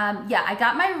 Yeah, I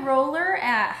got my roller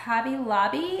at Hobby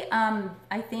Lobby.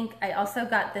 I think I also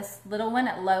got this little one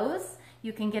at Lowe's.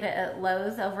 You can get it at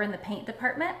Lowe's over in the paint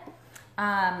department.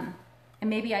 And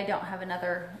maybe I don't have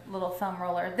another little foam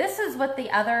roller. This is what the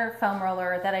other foam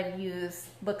roller that I've used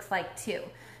looks like too.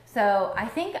 So I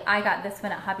think I got this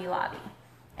one at Hobby Lobby.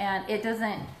 And it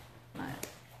doesn't,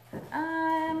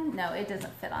 no, it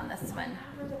doesn't fit on this one.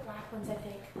 For the black ones, I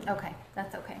think. Okay,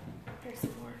 that's okay. There's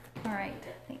some more. All right,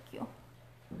 thank you.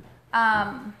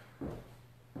 I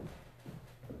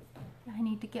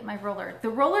need to get my roller. The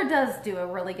roller does do a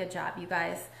really good job, you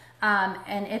guys.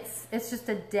 And it's just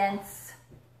a dense,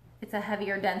 it's a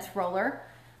heavier, dense roller.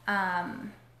 I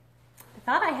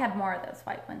thought I had more of those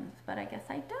white ones, but I guess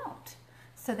I don't.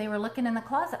 So they were looking in the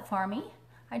closet for me.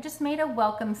 I just made a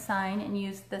welcome sign and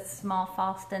used the small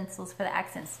fall stencils for the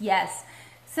accents. Yes.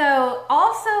 So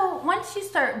also, once you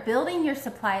start building your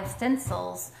supply of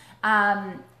stencils,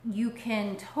 you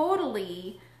can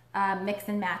totally mix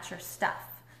and match your stuff.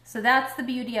 So that's the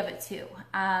beauty of it too.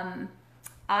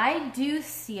 I do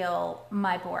seal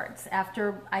my boards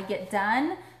after I get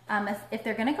done. If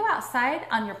they're gonna go outside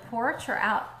on your porch or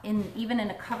out in even in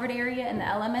a covered area in the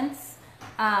elements.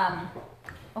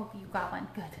 Oh, you got one,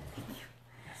 good.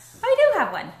 I do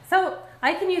have one, so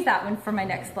I can use that one for my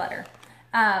next letter.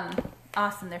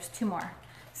 Awesome, there's two more.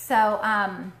 So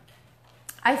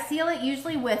I seal it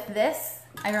usually with this.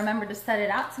 I remember to set it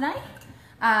out tonight.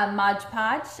 Mod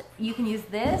Podge, you can use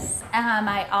this.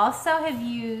 I also have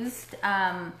used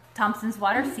Thompson's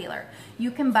water sealer.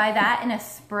 You can buy that in a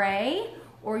spray,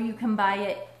 or you can buy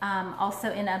it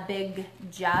also in a big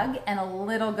jug, and a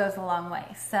little goes a long way.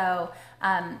 So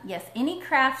yes, any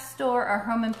craft store or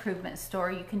home improvement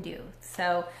store you can do.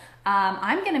 So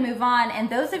I'm gonna move on, and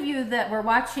those of you that were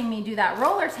watching me do that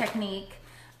roller technique,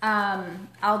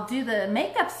 I'll do the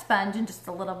makeup sponge in just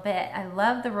a little bit. I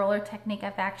love the roller technique.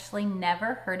 I've actually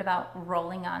never heard about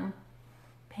rolling on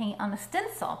paint on a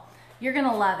stencil. You're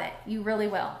gonna love it, you really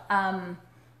will.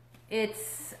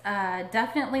 It's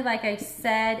definitely, like I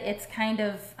said, it's kind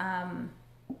of,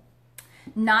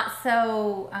 not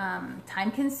so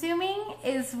time consuming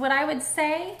is what I would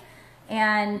say.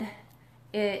 And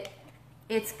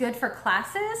it's good for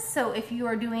classes. So if you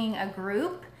are doing a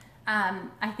group,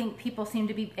 I think people seem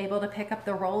to be able to pick up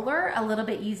the roller a little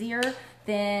bit easier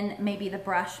than maybe the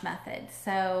brush method.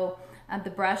 So the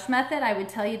brush method, I would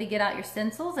tell you to get out your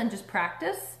stencils and just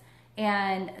practice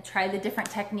and try the different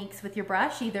techniques with your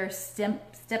brush, either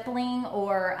stippling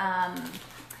or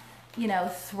you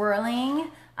know, swirling.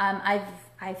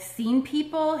 I've seen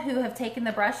people who have taken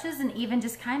the brushes and even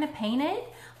just kind of painted.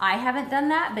 I haven't done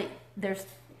that, but there's,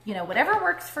 you know, whatever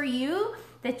works for you,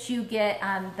 that you get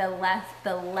the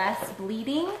less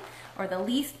bleeding, or the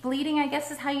least bleeding, I guess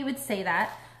is how you would say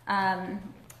that,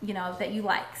 you know, that you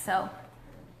like. So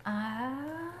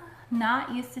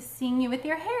not used to seeing you with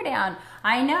your hair down.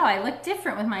 I know, I look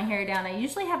different with my hair down. I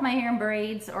usually have my hair in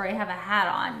braids or I have a hat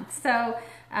on. So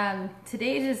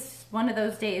today is just one of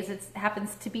those days. It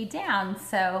happens to be down.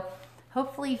 So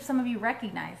hopefully some of you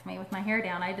recognize me with my hair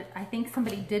down. I think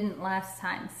somebody didn't last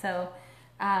time. So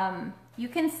you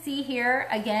can see here,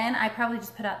 again, I probably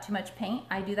just put out too much paint.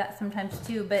 I do that sometimes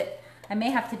too, but I may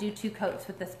have to do 2 coats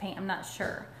with this paint. I'm not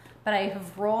sure. But I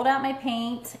have rolled out my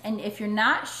paint, and if you're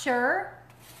not sure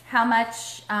how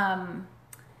much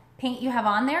paint you have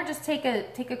on there, just take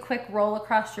a quick roll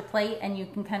across your plate and you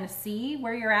can kind of see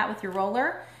where you're at with your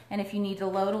roller. And if you need to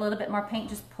load a little bit more paint,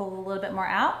 just pull a little bit more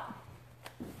out.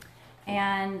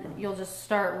 And you'll just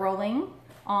start rolling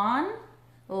on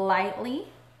lightly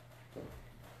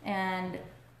and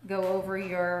go over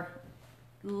your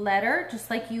letter just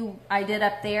like I did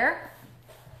up there.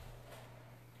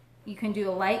 You can do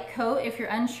a light coat if you're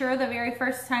unsure the very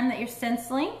first time that you're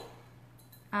stenciling.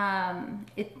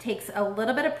 It takes a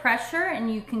little bit of pressure,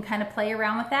 and you can kind of play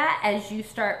around with that as you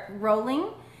start rolling.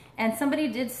 And somebody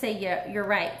did say, yeah, you're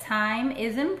right, time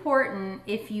is important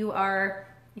if you're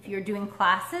doing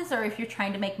classes or if you're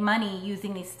trying to make money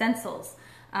using these stencils.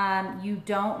 You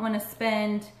don't want to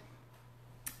spend,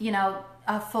 you know,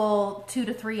 a full 2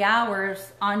 to 3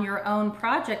 hours on your own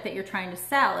project that you're trying to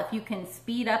sell. If you can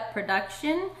speed up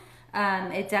production,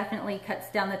 it definitely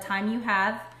cuts down the time you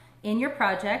have in your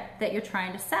project that you're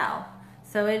trying to sell.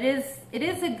 So this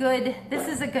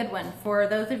is a good one for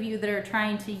those of you that are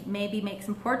trying to maybe make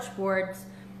some porch boards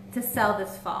to sell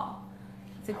this fall.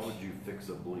 So, how would you fix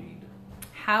a bleed?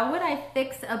 How would I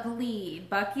fix a bleed?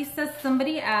 Bucky says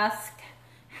somebody asked,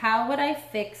 how would I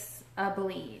fix a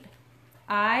bleed?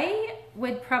 I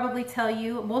would probably tell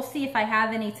you, we'll see if I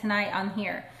have any tonight on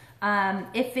here.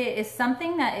 If it is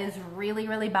something that is really,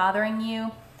 really bothering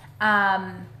you,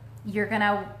 you're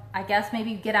gonna, I guess,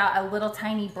 maybe get out a little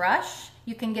tiny brush.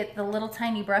 You can get the little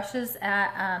tiny brushes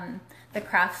at the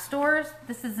craft stores.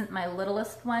 This isn't my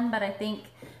littlest one, but I think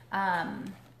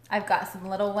I've got some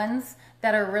little ones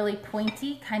that are really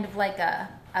pointy, kind of like a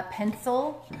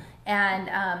pencil.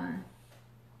 And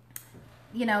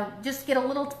you know, just get a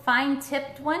little fine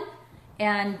tipped one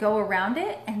and go around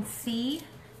it and see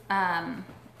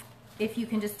if you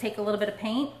can just take a little bit of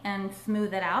paint and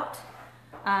smooth it out.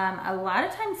 A lot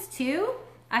of times too,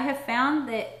 I have found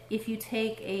that if you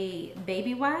take a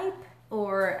baby wipe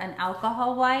or an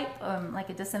alcohol wipe, like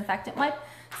a disinfectant wipe,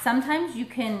 sometimes you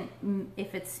can,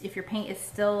 if your paint is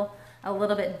still a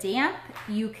little bit damp,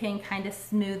 you can kind of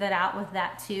smooth it out with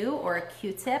that too, or a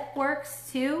Q-tip works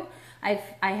too. I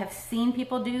have seen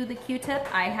people do the Q-tip.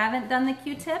 I haven't done the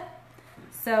Q-tip.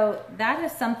 So that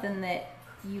is something that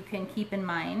you can keep in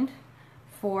mind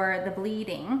for the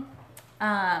bleeding.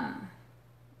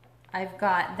 I've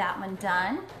got that one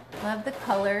done. Love the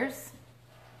colors.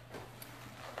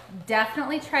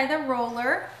 Definitely try the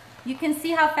roller. You can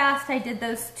see how fast I did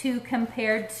those two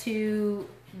compared to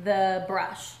the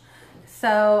brush.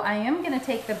 So I am gonna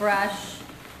take the brush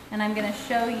and I'm gonna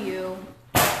show you,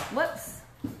 whoops,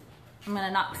 I'm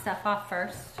gonna knock stuff off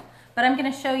first, but I'm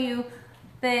gonna show you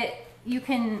that you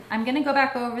can, I'm gonna go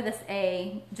back over this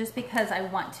A just because I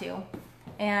want to.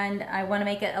 And I want to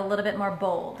make it a little bit more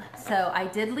bold. So I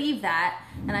did leave that,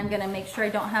 and I'm going to make sure I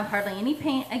don't have hardly any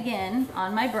paint again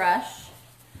on my brush.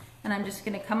 And I'm just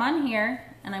going to come on here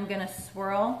and I'm going to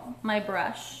swirl my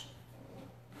brush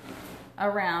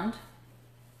around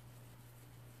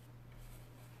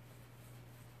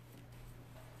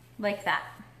like that.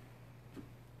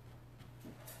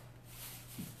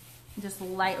 Just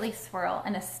lightly swirl,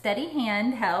 and a steady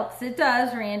hand helps. It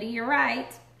does, Randy, you're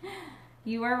right.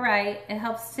 You are right. It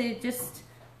helps to just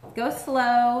go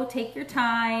slow, take your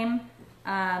time,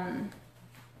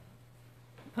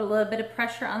 put a little bit of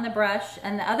pressure on the brush.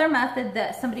 And the other method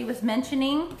that somebody was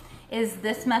mentioning is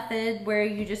this method where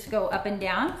you just go up and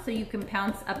down. So you can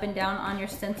pounce up and down on your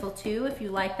stencil too if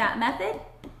you like that method.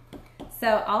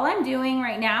 So all I'm doing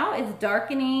right now is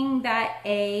darkening that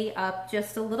A up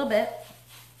just a little bit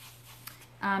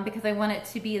because I want it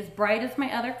to be as bright as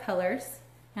my other colors.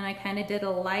 And I kind of did a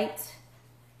light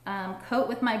coat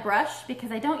with my brush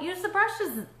because I don't use the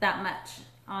brushes that much,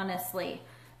 honestly.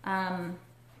 I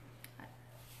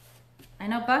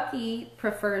know Bucky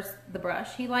prefers the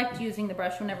brush. He liked using the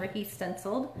brush whenever he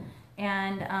stenciled.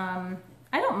 And I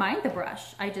don't mind the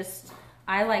brush.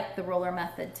 I like the roller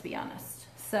method, to be honest.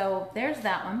 So there's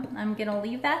that one. I'm gonna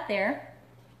leave that there.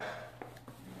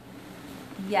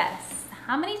 Yes.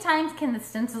 How many times can the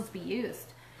stencils be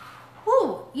used?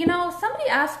 Ooh, you know, somebody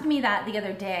asked me that the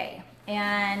other day,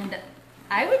 and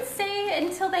I would say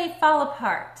until they fall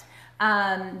apart.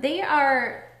 They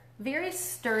are very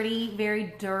sturdy,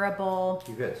 very durable.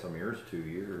 You've had some years, 2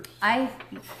 years. Has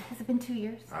it been 2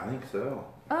 years? I think so.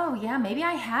 Oh yeah, maybe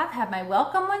I have had my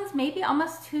welcome ones, maybe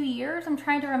almost 2 years. I'm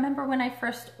trying to remember when I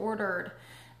first ordered.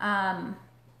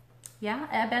 Yeah,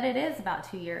 I bet it is about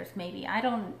 2 years, maybe. I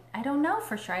don't know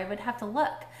for sure. I would have to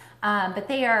look. But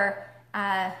they are.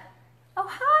 Oh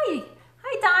hi,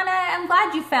 Donna. I'm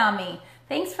glad you found me.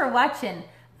 Thanks for watching.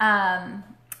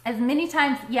 As many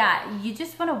times, yeah. You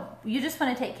just want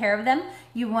to take care of them.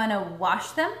 You want to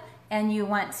wash them, and you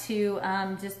want to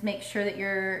just make sure that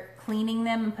you're cleaning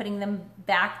them and putting them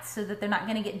back so that they're not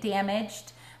going to get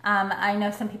damaged. I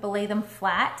know some people lay them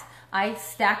flat. I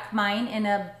stack mine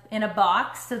in a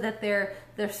box so that they're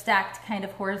stacked kind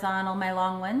of horizontal, my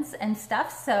long ones and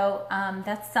stuff. So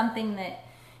that's something that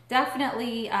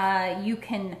definitely you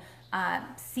can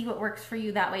see what works for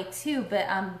you that way too. But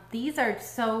these are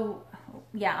so,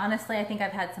 yeah, honestly, I think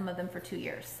I've had some of them for 2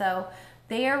 years. So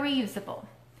they are reusable.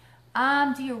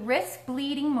 Do you risk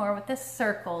bleeding more with the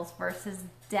circles versus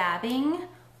dabbing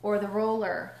or the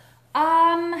roller?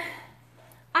 I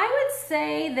would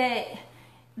say that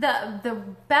the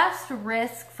best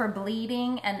risk for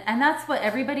bleeding, and that's what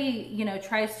everybody, you know,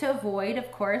 tries to avoid,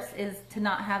 of course, is to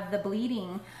not have the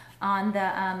bleeding on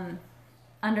the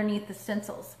underneath the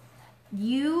stencils.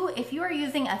 If you are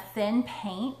using a thin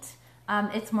paint,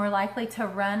 it's more likely to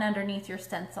run underneath your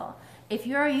stencil. If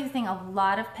you are using a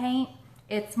lot of paint,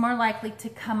 it's more likely to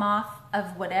come off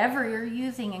of whatever you're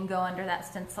using and go under that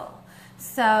stencil.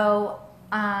 So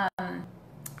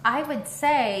I would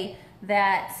say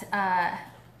that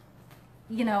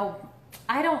you know,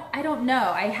 I don't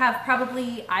know.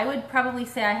 I would probably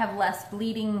say I have less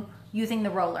bleeding using the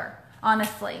roller,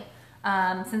 honestly.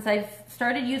 Since I've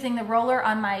started using the roller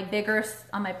on my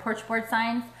porch board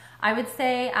signs, I would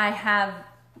say I have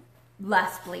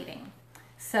less bleeding.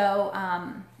 So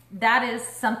that is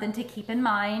something to keep in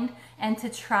mind and to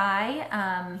try.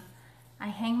 I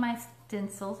hang my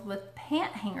stencils with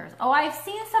pant hangers. Oh, I've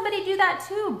seen somebody do that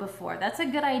too before. That's a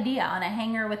good idea, on a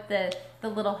hanger with the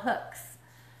little hooks.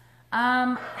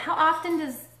 How often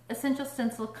does Essential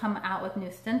Stencil come out with new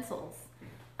stencils?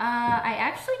 I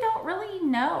actually don't really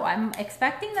know. I'm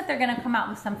expecting that they're going to come out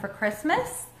with some for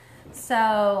Christmas.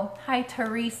 So, hi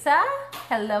Teresa.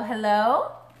 Hello,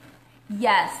 hello.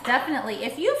 Yes, definitely.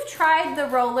 If you've tried the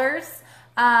rollers,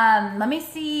 let me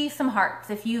see some hearts.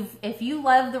 If you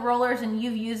love the rollers and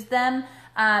you've used them,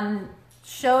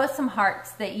 show us some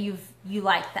hearts that you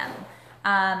like them.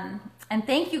 And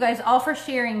thank you guys all for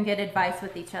sharing good advice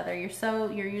with each other.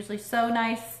 You're usually so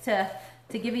nice to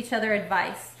give each other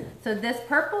advice. So this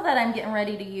purple that I'm getting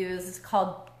ready to use is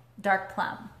called Dark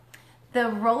Plum. The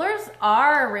rollers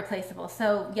are replaceable.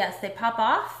 So yes, they pop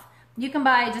off. You can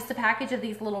buy just a package of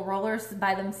these little rollers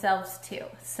by themselves too.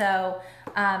 So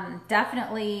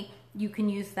definitely you can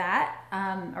use that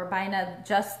or buy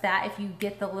just that if you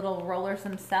get the little rollers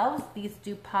themselves. These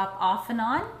do pop off and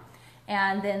on,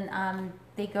 and then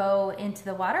they go into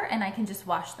the water and I can just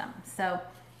wash them. So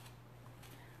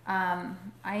I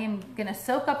am gonna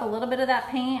soak up a little bit of that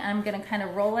paint. I'm gonna kind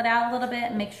of roll it out a little bit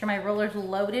and make sure my roller's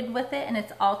loaded with it and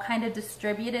it's all kind of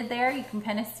distributed there. You can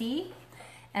kind of see.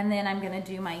 And then I'm gonna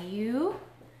do my U.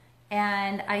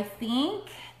 And I think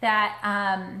that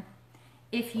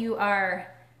if you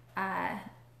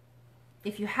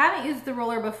haven't used the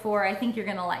roller before, I think you're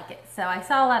gonna like it. So I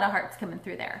saw a lot of hearts coming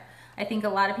through there. I think a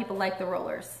lot of people like the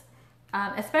rollers,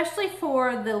 especially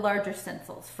for the larger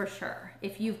stencils, for sure.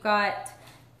 If you've got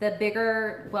the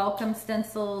bigger welcome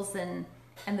stencils and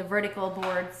the vertical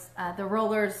boards, the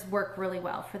rollers work really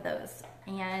well for those.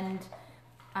 And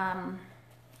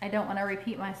I don't want to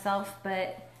repeat myself,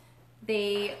 but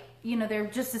they're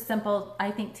just as simple,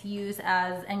 I think, to use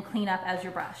and clean up as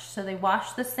your brush. So they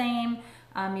wash the same.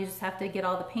 You just have to get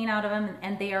all the paint out of them,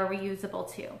 and they are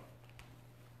reusable too.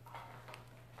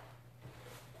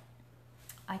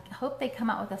 I hope they come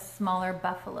out with a smaller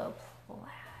buffalo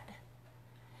plaid.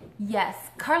 Yes,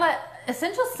 Carla,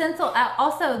 Essential Stencil,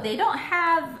 also, they don't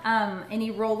have any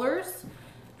rollers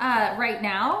right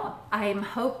now. I'm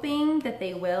hoping that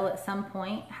they will at some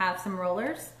point have some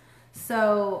rollers.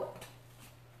 So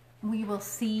we will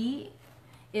see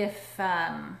if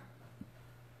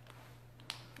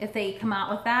they come out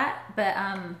with that. But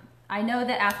I know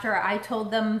that after I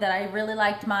told them that I really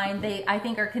liked mine, they, I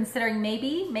think, are considering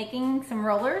maybe making some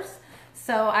rollers.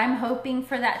 So I'm hoping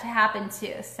for that to happen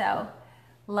too. So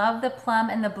love the plum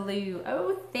and the blue.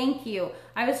 Oh, thank you.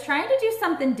 I was trying to do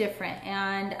something different,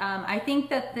 and I think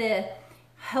that the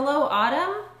Hello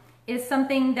Autumn is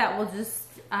something that will just,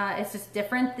 it's just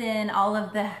different than all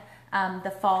of the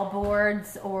fall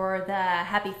boards or the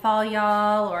Happy Fall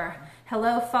Y'all or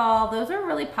Hello Fall. Those are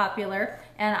really popular,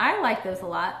 and I like those a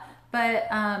lot. But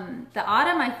the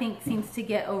autumn, I think, seems to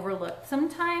get overlooked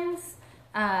sometimes.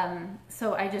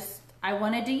 So I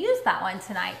wanted to use that one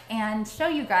tonight and show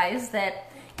you guys that,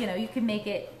 you know, you can make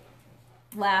it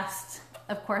last,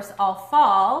 of course, all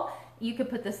fall. You could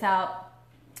put this out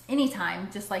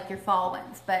anytime, just like your fall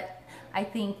ones. But I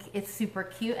think it's super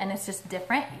cute and it's just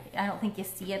different. I don't think you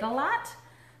see it a lot.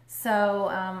 So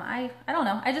I don't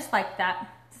know. I just like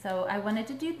that. So I wanted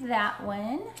to do that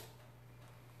one.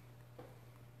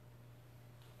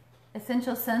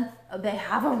 Essential Scent, they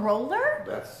have a roller?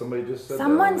 That's, somebody just said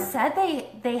Someone that. said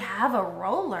they have a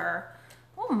roller.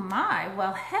 Oh my,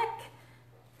 well heck,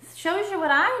 shows you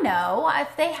what I know.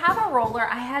 If they have a roller,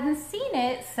 I hadn't seen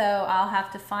it, so I'll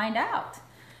have to find out.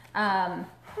 That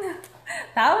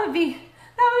would be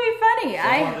funny.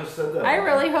 Someone just said that. I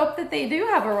really hope that they do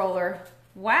have a roller.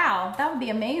 Wow, that would be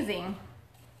amazing.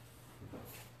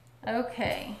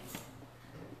 Okay.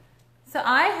 So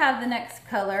I have the next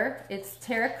color. It's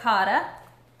terracotta,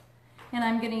 and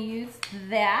I'm going to use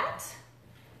that.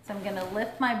 So I'm going to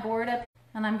lift my board up,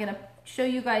 and I'm going to show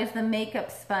you guys the makeup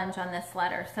sponge on this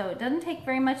letter. So it doesn't take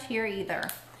very much here either.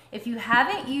 If you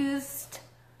haven't used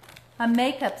a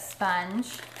makeup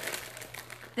sponge,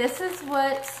 this is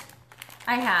what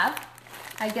I have.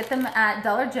 I get them at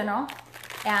Dollar General,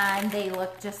 and they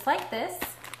look just like this.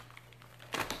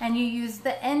 And you use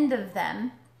the end of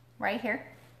them right here.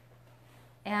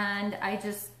 And I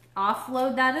just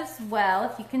offload that as well.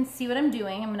 If you can see what I'm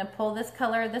doing, I'm going to pull this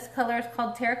color. This color is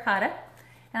called terracotta.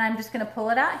 And I'm just going to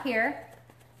pull it out here.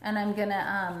 And I'm going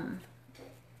to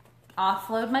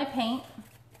offload my paint.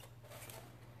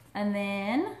 And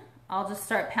then I'll just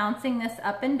start pouncing this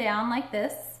up and down like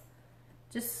this.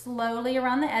 Just slowly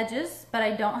around the edges. But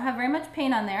I don't have very much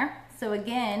paint on there. So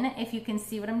again, if you can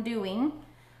see what I'm doing,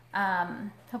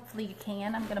 hopefully you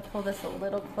can. I'm going to pull this a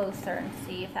little closer and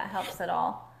see if that helps at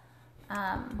all.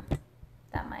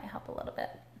 That might help a little bit.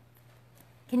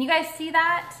 Can you guys see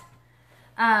that?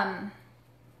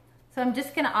 So I'm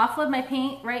just going to offload my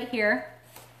paint right here,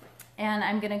 and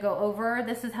I'm going to go over.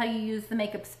 This is how you use the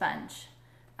makeup sponge.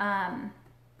 Love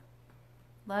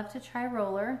to try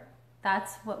roller.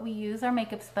 That's what we use our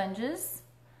makeup sponges.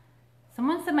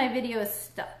 Someone said my video is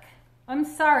stuck. I'm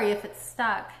sorry if it's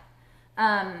stuck.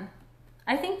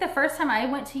 I think the first time I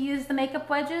went to use the makeup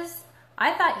wedges,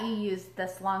 I thought you used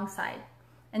this long side.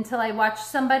 Until I watched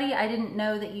somebody, I didn't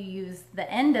know that you use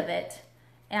the end of it,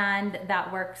 and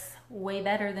that works way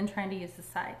better than trying to use the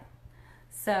side.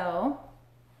 So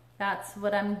that's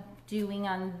what I'm doing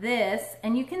on this,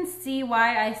 and you can see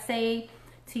why I say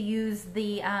to use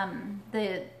the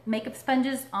makeup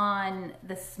sponges on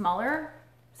the smaller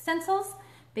stencils,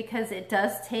 because it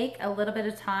does take a little bit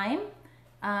of time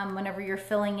whenever you're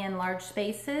filling in large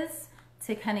spaces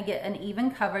to kind of get an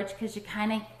even coverage, because you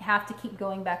kind of have to keep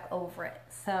going back over it.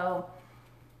 So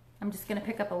I'm just going to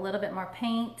pick up a little bit more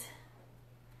paint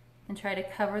and try to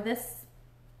cover this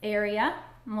area,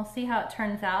 and we'll see how it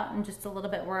turns out in just a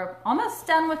little bit. We're almost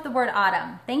done with the word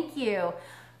autumn. Thank you.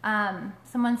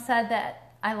 Someone said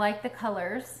that I like the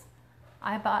colors.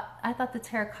 I thought the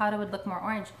terracotta would look more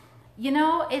orange. You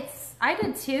know, I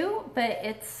did too, but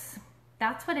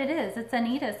that's what it is. It's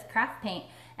Anita's craft paint,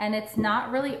 and it's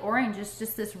not really orange. It's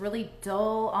just this really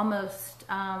dull, almost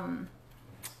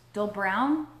dull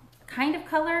brown kind of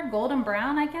color, golden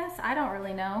brown, I guess. I don't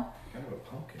really know. Kind of a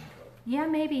pumpkin color. Yeah,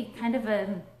 maybe kind of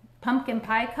a pumpkin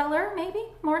pie color, maybe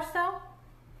more so.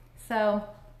 So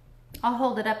I'll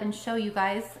hold it up and show you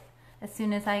guys as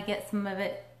soon as I get some of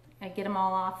it. I get them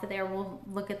all off of there. We'll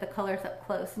look at the colors up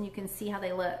close, and you can see how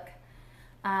they look.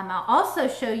 I'll also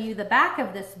show you the back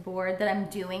of this board that I'm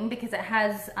doing, because it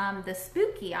has the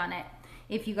spooky on it.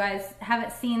 If you guys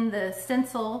haven't seen the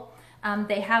stencil,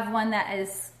 they have one that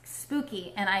is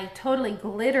spooky, and I totally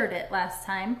glittered it last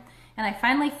time, and I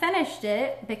finally finished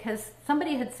it because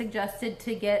somebody had suggested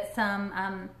to get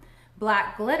some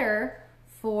black glitter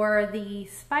for the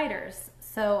spiders.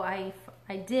 So I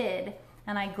did,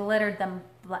 and I glittered them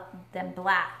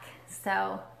black.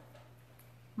 So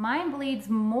mine bleeds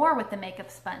more with the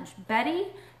makeup sponge. Betty,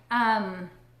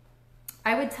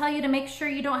 I would tell you to make sure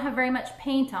you don't have very much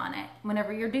paint on it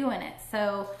whenever you're doing it.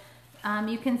 So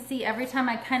you can see every time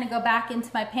I kind of go back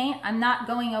into my paint, I'm not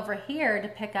going over here to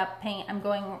pick up paint. I'm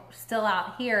going still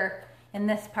out here in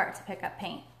this part to pick up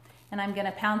paint. And I'm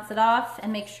gonna pounce it off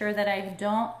and make sure that I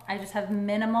just have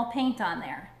minimal paint on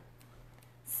there.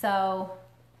 So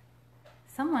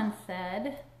someone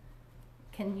said,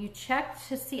 can you check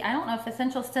to see, I don't know if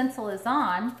Essential Stencil is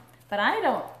on, but I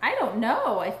don't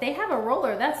know if they have a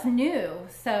roller. That's new.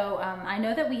 So I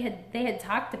know that they had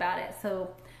talked about it.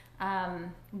 So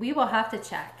we will have to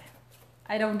check.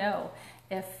 I don't know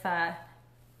if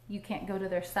you can't go to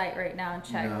their site right now and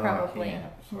check. No, probably. I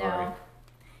can't. Sorry. No.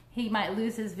 He might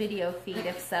lose his video feed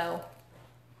if so.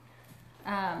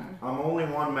 I'm only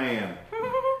one man.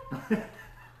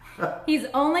 He's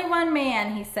only one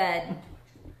man, he said.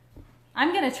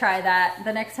 I'm gonna try that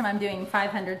the next time I'm doing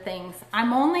 500 things.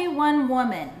 I'm only one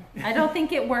woman. I don't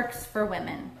think it works for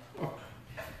women.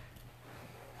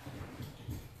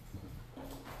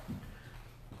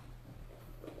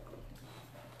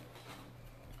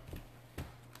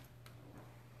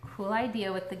 Cool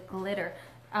idea with the glitter.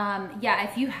 Yeah,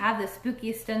 if you have the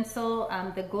spooky stencil,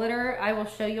 the glitter, I will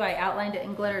show you. I outlined it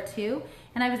in glitter too.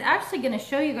 And I was actually going to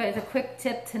show you guys a quick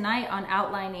tip tonight on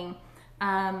outlining.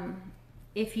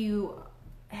 If you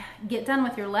get done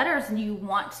with your letters and you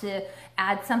want to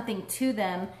add something to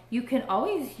them, you can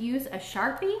always use a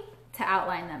Sharpie to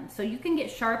outline them. So you can get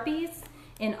Sharpies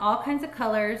in all kinds of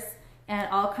colors and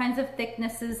all kinds of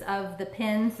thicknesses of the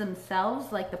pins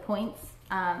themselves, like the points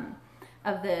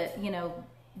of the,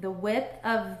 the width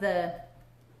of the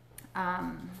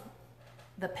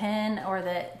pen or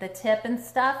the tip and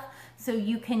stuff. So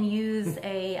you can use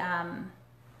a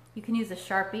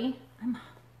Sharpie. I'm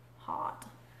hot.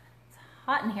 It's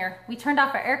hot in here. We turned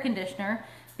off our air conditioner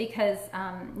because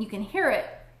you can hear it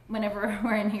whenever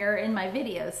we're in here in my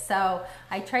videos. So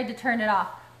I tried to turn it off.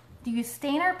 Do you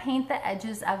stain or paint the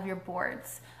edges of your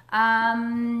boards?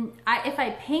 If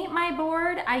I paint my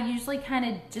board, I usually kind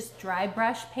of just dry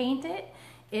brush paint it.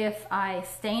 If I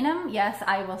stain them, yes,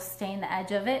 I will stain the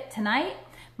edge of it. Tonight,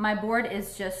 my board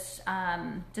is just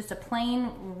a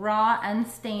plain, raw,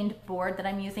 unstained board that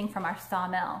I'm using from our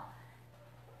Sawmill.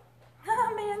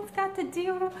 A man's got to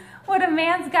do what a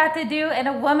man's got to do, and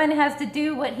a woman has to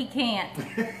do what he can't.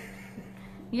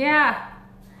 Yeah,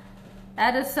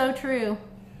 that is so true.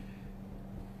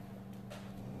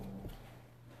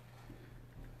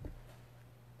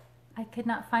 I could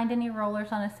not find any rollers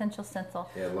on Essential Stencil.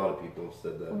 Yeah, a lot of people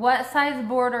said that. What size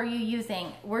board are you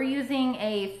using? We're using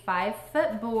a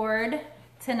 5-foot board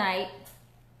tonight,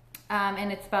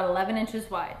 and it's about 11 inches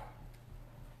wide.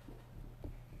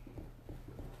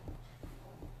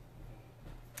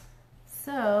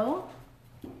 So,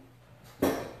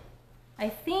 I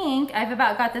think I've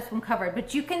about got this one covered,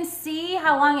 but you can see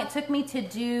how long it took me to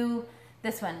do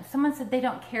this one. Someone said they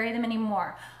don't carry them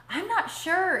anymore. I'm not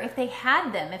sure if they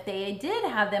had them. If they did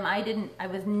have them, I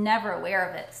was never aware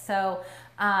of it. So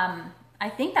I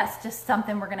think that's just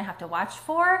something we're gonna have to watch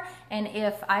for. And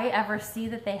if I ever see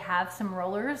that they have some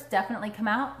rollers, definitely come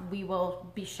out. We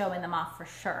will be showing them off for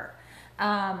sure.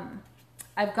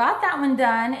 I've got that one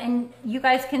done, and you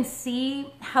guys can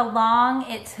see how long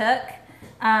it took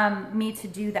me to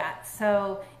do that.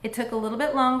 So it took a little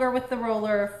bit longer with the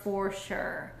roller for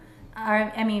sure.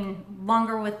 I mean,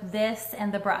 longer with this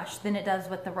and the brush than it does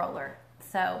with the roller.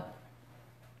 So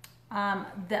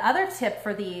the other tip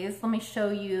for these, let me show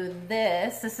you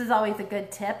this. This is always a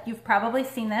good tip. You've probably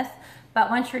seen this, but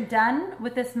once you're done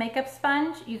with this makeup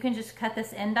sponge, you can just cut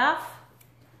this end off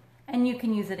and you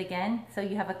can use it again. So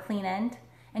you have a clean end,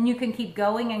 and you can keep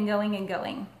going and going and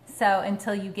going. So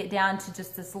until you get down to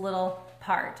just this little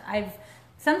part.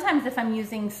 Sometimes if I'm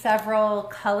using several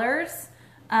colors,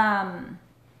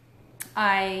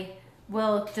 I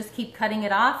will just keep cutting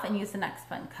it off and use the next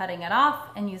one, cutting it off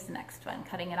and use the next one,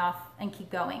 cutting it off and keep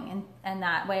going. And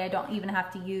that way I don't even have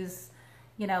to use,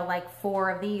 like 4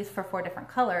 of these for 4 different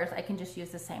colors. I can just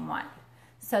use the same one.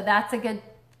 So that's a good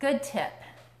tip.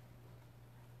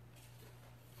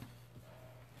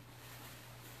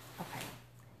 Okay.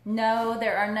 No,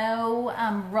 there are no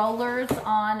rollers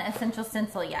on Essential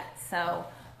Stencil yet. So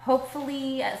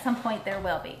hopefully at some point there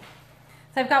will be.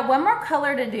 So I've got one more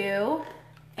color to do,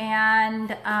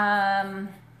 and I'm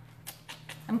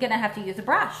gonna have to use a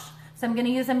brush. So I'm gonna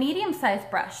use a medium-sized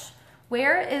brush.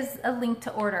 Where is a link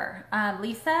to order?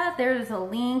 Lisa, there's a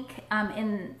link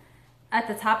at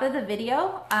the top of the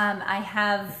video. I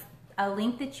have a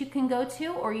link that you can go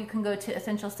to, or you can go to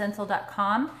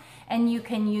essentialstencil.com and you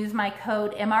can use my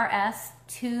code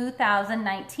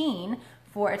MRS2019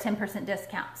 for a 10%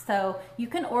 discount. So you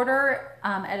can order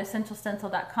at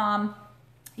essentialstencil.com.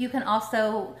 You can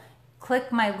also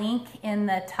click my link in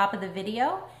the top of the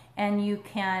video and you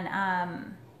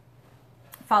can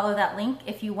follow that link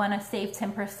if you want to save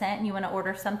 10% and you want to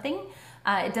order something.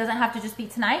 It doesn't have to just be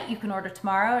tonight. You can order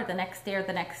tomorrow or the next day or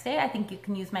the next day. I think you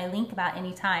can use my link about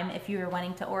any time if you're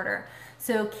wanting to order.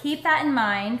 So keep that in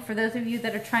mind for those of you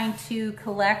that are trying to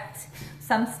collect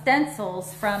some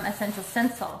stencils from Essential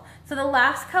Stencil. So the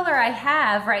last color I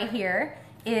have right here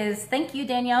is, thank you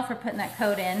Danielle for putting that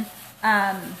code in,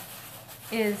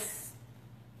 is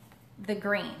the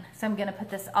green. So I'm gonna put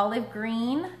this olive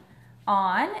green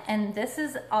on, and this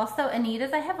is also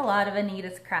Anita's. I have a lot of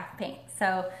Anita's craft paint.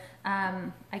 So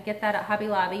I get that at Hobby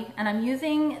Lobby, and I'm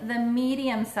using the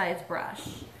medium size brush.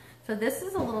 So this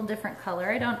is a little different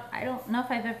color. I don't know if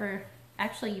I've ever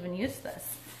actually even used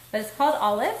this, but it's called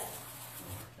Olive.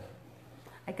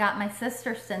 I got my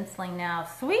sister stenciling now.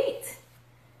 Sweet.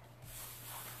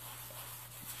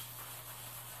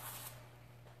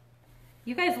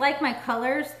 You guys like my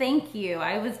colors? Thank you.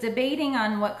 I was debating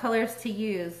on what colors to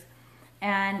use,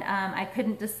 and I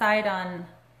couldn't decide on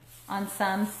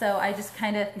some, so I just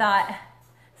kind of thought,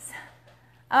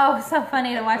 oh, so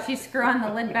funny to watch you screw on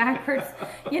the lid backwards.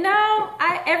 You know,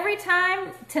 every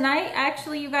time tonight,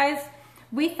 actually, you guys,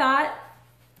 I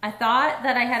thought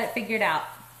that I had it figured out,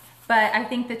 but I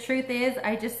think the truth is,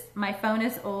 my phone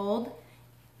is old,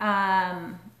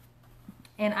 and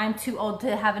I'm too old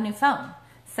to have a new phone,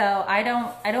 so I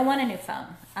don't want a new phone.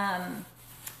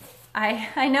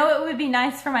 I know it would be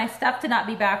nice for my stuff to not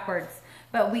be backwards,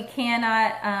 but we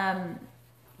cannot,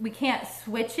 we can't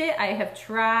switch it. I have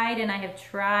tried and I have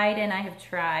tried and I have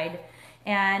tried.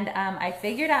 And I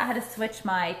figured out how to switch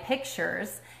my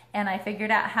pictures, and I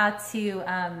figured out how to,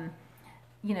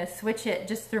 you know, switch it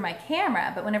just through my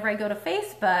camera. But whenever I go to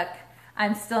Facebook,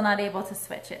 I'm still not able to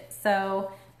switch it.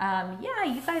 So yeah,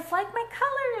 you guys like my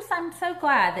colors. I'm so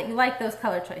glad that you like those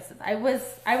color choices. I was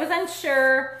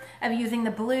unsure of using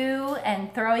the blue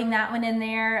and throwing that one in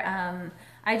there.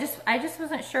 I just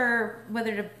wasn't sure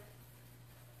whether to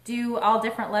do all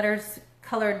different letters,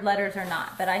 colored letters or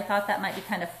not, but I thought that might be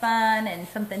kind of fun and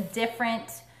something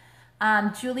different.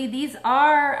 Julie, these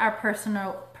are our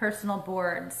personal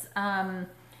boards.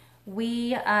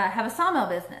 We have a sawmill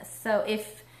business, so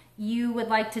if you would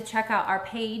like to check out our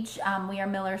page, we are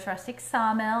Miller's Rustic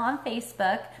Sawmill on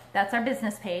Facebook. That's our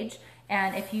business page.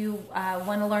 And if you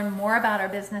want to learn more about our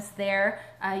business there,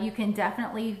 you can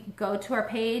definitely go to our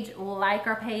page, like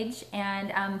our page,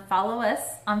 and follow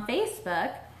us on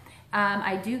Facebook.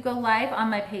 I do go live on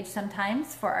my page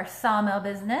sometimes for our sawmill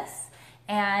business,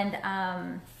 and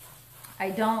I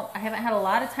haven't had a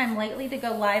lot of time lately to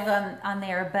go live on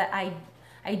there, but I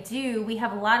do. We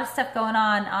have a lot of stuff going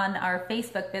on our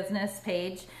Facebook business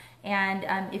page.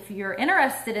 And if you're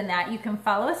interested in that, you can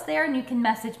follow us there and you can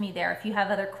message me there if you have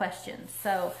other questions.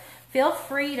 So feel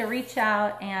free to reach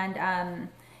out, and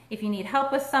if you need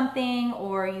help with something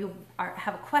or you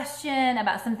have a question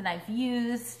about something I've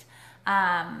used,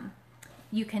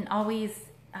 you can always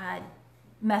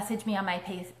message me on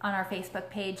our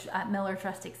Facebook page at Miller's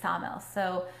Rustic Sawmill.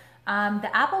 So the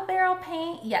apple barrel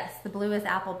paint, yes, the blue is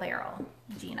apple barrel,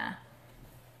 Gina.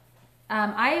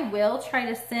 I will try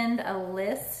to send a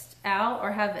list out,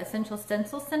 or have Essential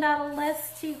Stencil send out a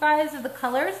list to you guys of the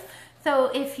colors. So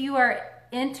if you are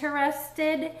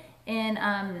interested in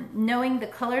knowing the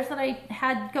colors that I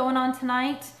had going on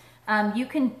tonight, you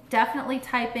can definitely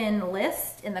type in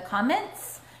list in the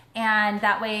comments, and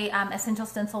that way Essential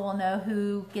Stencil will know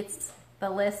who gets the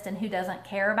list and who doesn't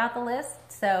care about the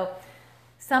list. So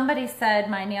somebody said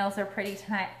my nails are pretty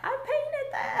tonight. I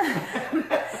painted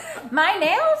them. My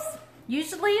nails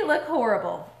usually look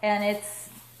horrible, and it's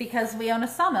because we own a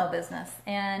sawmill business,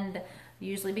 and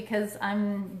usually because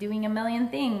I'm doing a million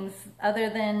things other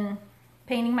than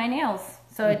painting my nails.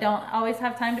 So I don't always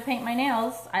have time to paint my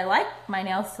nails. I like my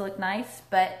nails to look nice,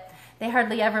 but they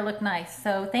hardly ever look nice.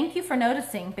 So thank you for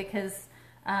noticing, because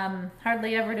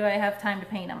hardly ever do I have time to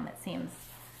paint them, it seems.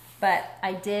 But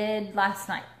I did last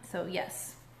night, so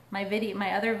yes. My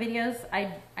other videos,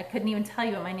 I couldn't even tell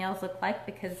you what my nails look like,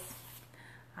 because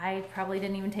I probably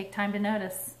didn't even take time to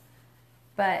notice.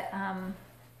 But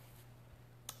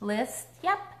list,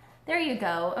 yep, there you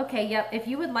go. Okay, yep, if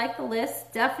you would like the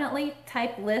list, definitely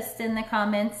type list in the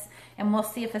comments, and we'll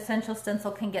see if Essential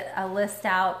Stencil can get a list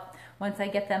out once I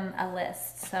get them a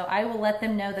list. So I will let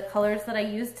them know the colors that I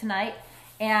used tonight,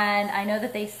 and I know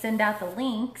that they send out the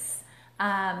links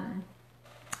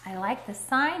I like the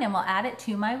sign and we'll add it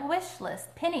to my wish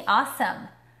list. Penny, awesome.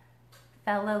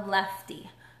 Fellow lefty.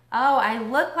 Oh, I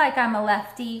look like I'm a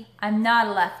lefty. I'm not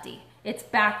a lefty. It's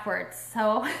backwards,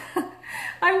 so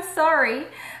I'm sorry.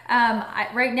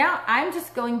 Right now, I'm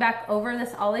just going back over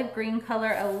this olive green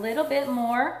color a little bit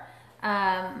more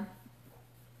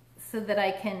so that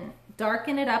I can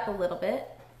darken it up a little bit.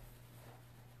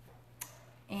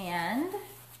 And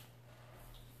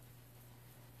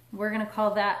we're gonna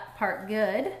call that part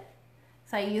good.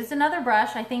 So I used another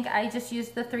brush. I think I just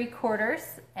used the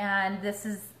 3/4, and this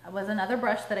was another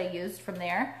brush that I used from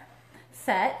their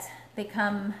set. They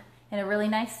come in a really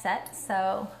nice set,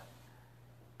 so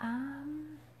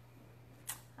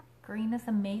green is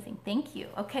amazing. Thank you.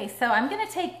 Okay, so I'm gonna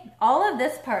take all of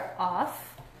this part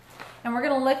off, and we're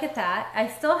gonna look at that. I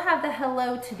still have the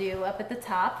hello to do up at the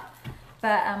top,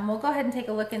 but we'll go ahead and take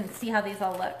a look and see how these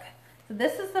all look. So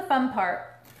this is the fun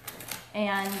part,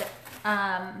 and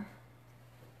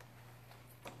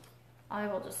I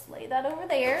will just lay that over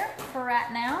there for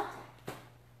right now.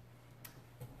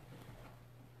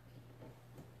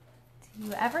 Do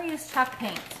you ever use chalk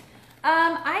paint?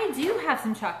 I do have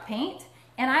some chalk paint,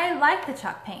 and I like the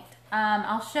chalk paint.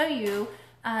 I'll show you.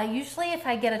 Usually if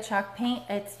I get a chalk paint,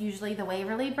 it's usually the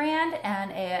Waverly brand,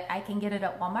 and I can get it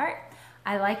at Walmart.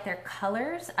 I like their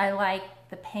colors. I like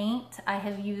the paint. I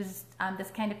have used this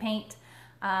kind of paint.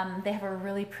 They have a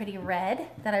really pretty red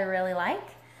that I really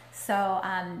like. So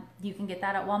you can get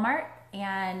that at Walmart.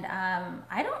 And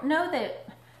I don't know that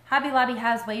Hobby Lobby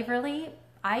has Waverly.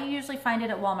 I usually find it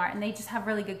at Walmart, and they just have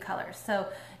really good colors. So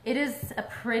it is a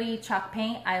pretty chalk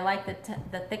paint. I like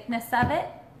the thickness of it.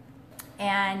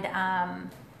 And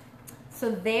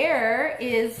so there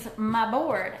is my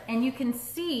board. And you can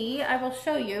see, I will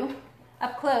show you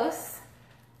up close.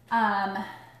 Stand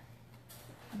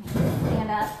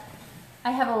up.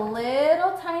 I have a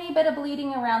little tiny bit of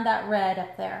bleeding around that red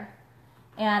up there.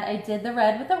 And I did the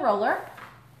red with the roller.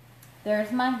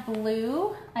 There's my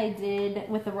blue I did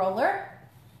with the roller.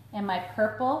 And my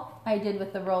purple I did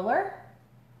with the roller.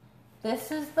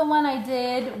 This is the one I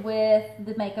did with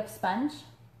the makeup sponge.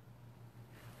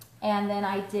 And then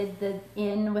I did the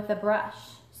in with a brush.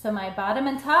 So my bottom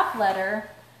and top letter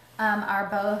are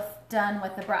both done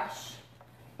with the brush.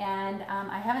 And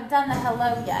I haven't done the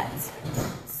hello yet.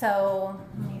 So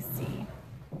let me see.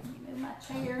 Let me move my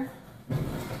chair.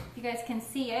 You guys can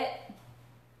see it.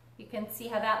 You can see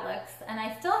how that looks. And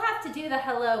I still have to do the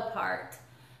hello part.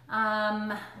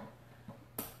 I'm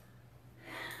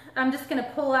just gonna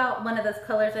pull out one of those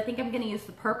colors. I think I'm gonna use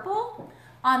the purple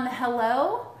on the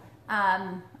hello.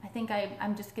 I think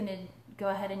I'm just gonna go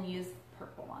ahead and use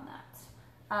purple on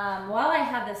that. While I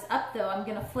have this up though, I'm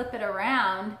gonna flip it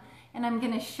around and I'm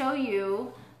gonna show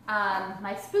you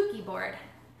my spooky board.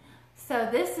 So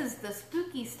this is the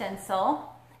spooky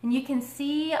stencil, and you can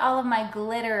see all of my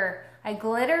glitter. I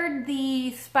glittered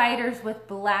the spiders with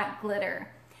black glitter.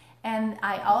 And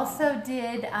I also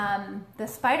did the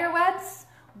spider webs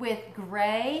with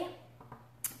gray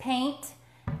paint,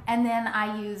 and then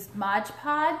I used Mod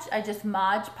Podge. I just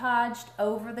Mod Podged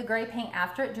over the gray paint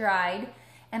after it dried,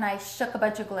 and I shook a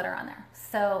bunch of glitter on there.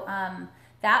 So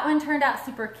that one turned out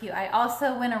super cute. I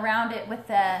also went around it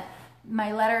with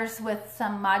my letters with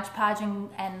some Mod Podge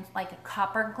and like a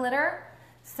copper glitter.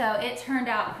 So it turned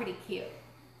out pretty cute.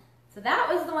 So that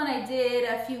was the one I did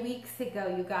a few weeks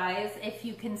ago, you guys, if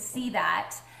you can see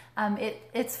that.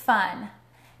 It's fun.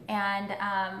 And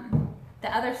the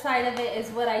other side of it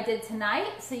is what I did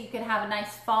tonight, so you could have a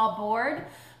nice fall board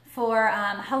for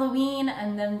Halloween,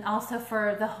 and then also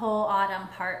for the whole autumn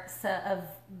parts of,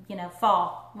 you know,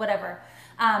 fall, whatever.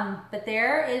 But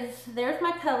there's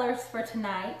my colors for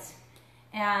tonight,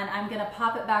 and I'm gonna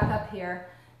pop it back up here.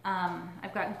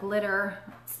 I've got glitter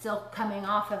still coming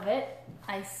off of it,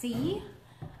 I see,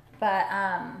 but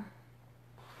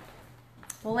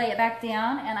we'll lay it back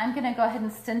down, and I'm gonna go ahead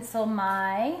and stencil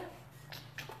my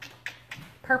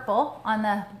purple on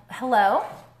the hello.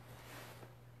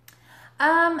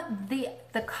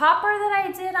 The copper that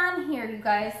I did on here, you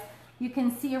guys, you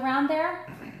can see around there,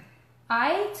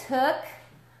 I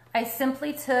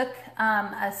simply took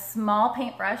a small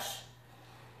paintbrush,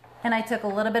 and I took a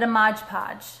little bit of Mod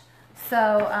Podge.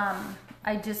 So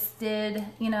I just did,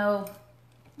 you know,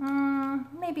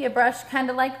 maybe a brush kind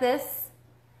of like this.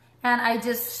 And I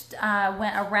just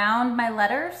went around my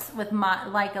letters with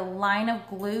like a line of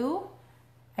glue.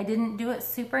 I didn't do it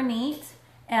super neat.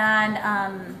 And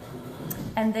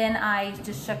then I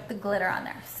just shook the glitter on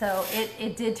there. So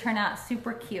it did turn out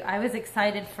super cute. I was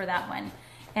excited for that one.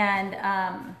 And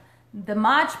the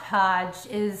Mod Podge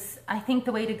is, I think,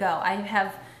 the way to go. I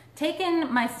have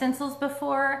taken my stencils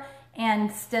before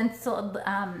and stenciled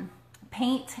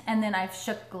paint, and then I've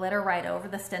shook glitter right over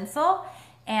the stencil.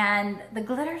 And the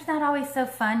glitter's not always so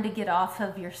fun to get off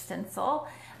of your stencil.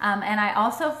 And I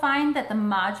also find that the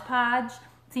Mod Podge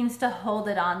seems to hold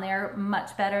it on there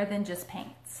much better than just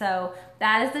paint. So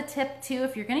that is the tip too.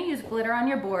 If you're gonna use glitter on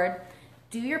your board,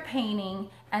 do your painting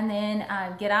and then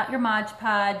get out your Mod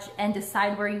Podge and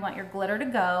decide where you want your glitter to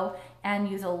go, and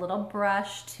use a little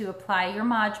brush to apply your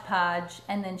Mod Podge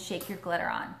and then shake your glitter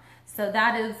on. So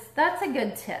that's a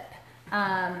good tip.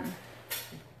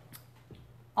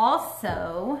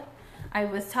 Also, I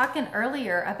was talking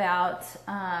earlier about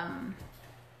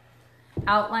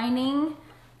outlining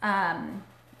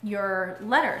your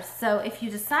letters. So if you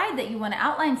decide that you want to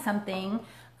outline something,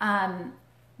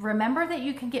 remember that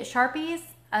you can get Sharpies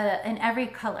in every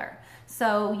color.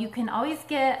 So you can always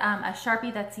get a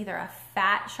Sharpie that's either a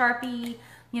fat Sharpie,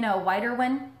 you know, a wider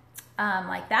one,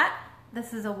 like that.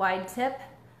 This is a wide tip.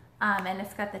 And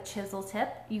it's got the chisel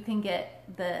tip. You can get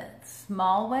the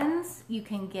small ones. You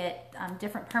can get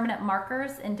different permanent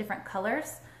markers in different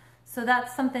colors. So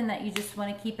that's something that you just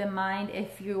want to keep in mind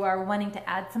if you are wanting to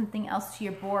add something else to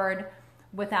your board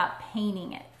without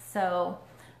painting it. So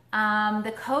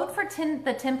the code for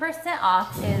the 10%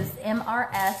 off is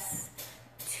MRS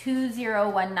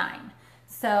 2019.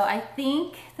 So I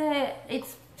think that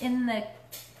it's in the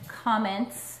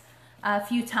comments a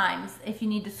few times. If you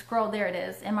need to scroll, there it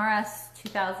is, MRS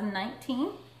 2019,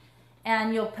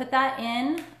 and you'll put that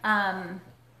in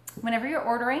whenever you're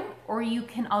ordering, or you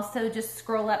can also just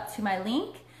scroll up to my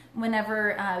link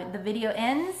whenever the video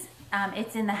ends.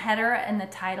 It's in the header and the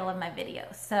title of my video.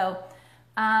 So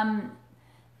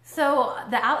so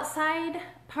the outside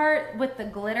part with the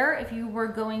glitter, if you were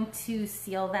going to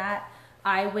seal that,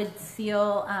 I would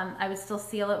still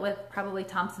seal it with probably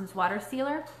Thompson's water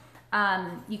sealer.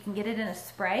 You can get it in a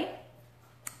spray.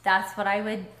 That's what I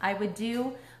would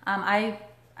do.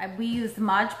 We use the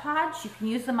Mod Podge. You can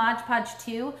use the Mod Podge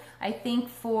too. I think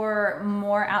for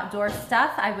more outdoor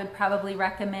stuff, I would probably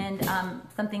recommend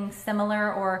something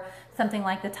similar, or something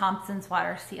like the Thompson's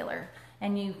water sealer.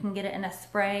 And you can get it in a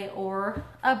spray or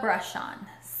a brush on.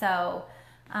 So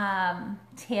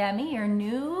Tammy, you're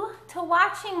new to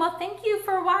watching. Well, thank you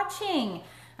for watching.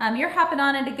 You're hopping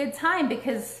on at a good time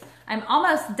because I'm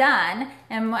almost done,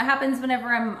 and what happens whenever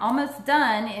I'm almost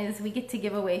done is we get to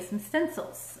give away some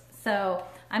stencils. So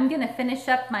I'm gonna finish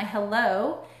up my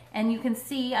hello, and you can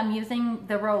see I'm using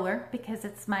the roller because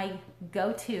it's my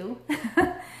go-to.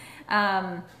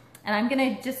 And I'm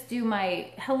gonna just do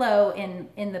my hello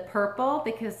in the purple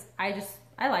because I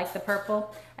like the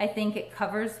purple. I think it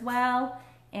covers well,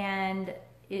 and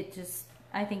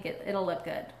I think it'll look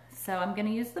good. So I'm gonna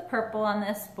use the purple on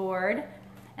this board,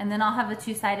 and then I'll have the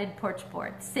two-sided porch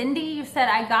board. Cindy, you said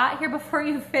I got here before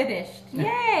you finished.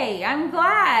 Yay, I'm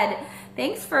glad.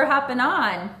 Thanks for hopping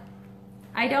on.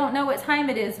 I don't know what time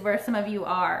it is where some of you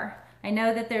are. I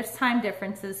know that there's time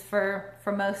differences for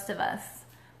most of us.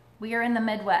 We are in the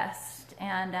Midwest,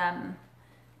 and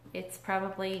it's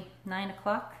probably 9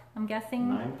 o'clock, I'm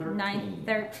guessing.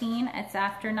 9:13. It's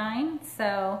after 9,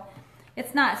 so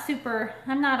it's not super,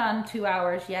 I'm not on 2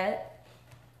 hours yet,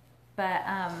 but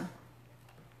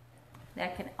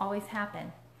that could always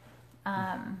happen.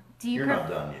 You're not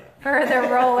done yet. For the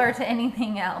roller to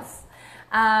anything else.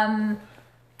 I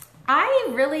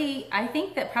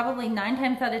think that probably 9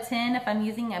 times out of 10, if I'm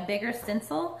using a bigger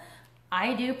stencil,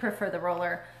 I do prefer the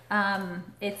roller.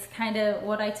 It's kind of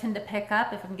what I tend to pick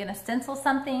up. If I'm gonna stencil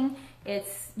something,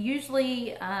 it's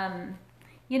usually,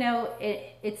 you know,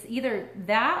 it's either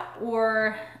that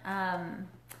or, on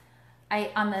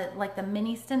the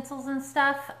mini stencils and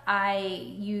stuff, I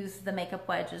use the makeup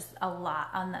wedges a lot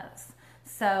on those.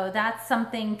 So that's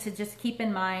something to just keep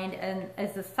in mind, and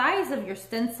as the size of your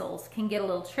stencils can get a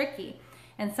little tricky.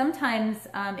 And sometimes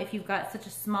if you've got such a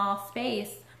small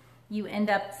space, you end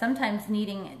up sometimes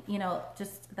needing, you know,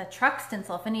 just the truck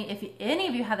stencil. If any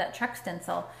of you have that truck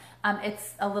stencil,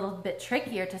 it's a little bit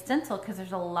trickier to stencil because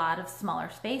there's a lot of smaller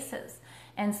spaces.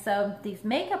 And so these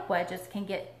makeup wedges can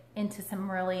get into some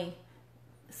really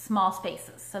small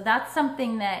spaces. So that's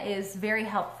something that is very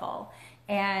helpful.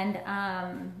 And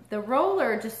the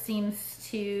roller just seems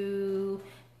to,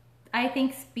 I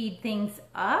think, speed things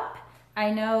up.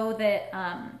 I know that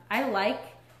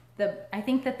I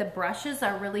think that the brushes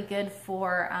are really good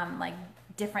for like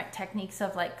different techniques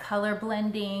of like color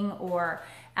blending or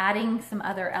adding some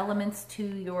other elements to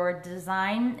your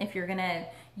design. If you're gonna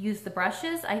use the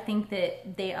brushes, I think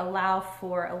that they allow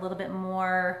for a little bit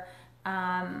more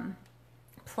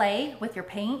play with your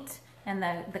paint and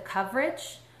the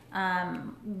coverage.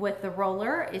 With the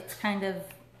roller, it's kind of,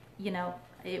 you know,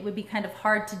 it would be kind of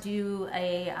hard to do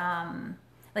a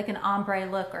like an ombre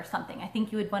look or something. I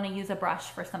think you would want to use a brush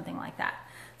for something like that.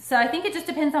 So I think it just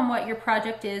depends on what your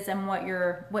project is and what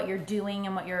you're doing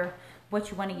and what you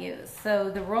want to use. So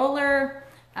the roller,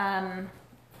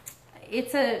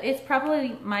 it's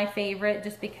probably my favorite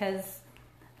just because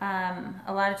a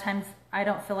lot of times I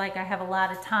don't feel like I have a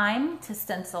lot of time to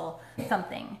stencil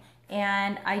something.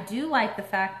 And I do like the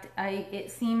fact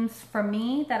it seems for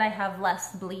me that I have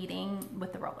less bleeding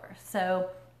with the roller. So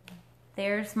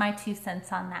there's my 2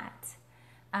 cents on that.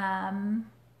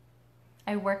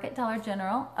 I work at Dollar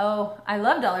General. Oh, I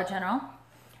love Dollar General.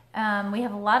 We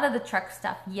have a lot of the truck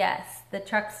stuff. Yes, the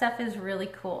truck stuff is really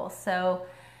cool. So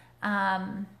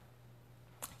yeah,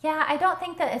 I don't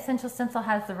think that Essential Stencil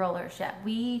has the rollers yet.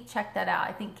 We checked that out.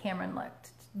 I think Cameron looked.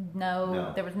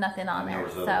 No, there was nothing on there. There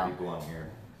was other people on here.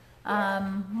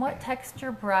 What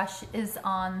texture brush is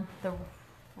on the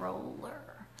roller?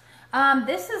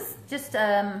 This is just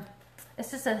it's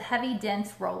just a heavy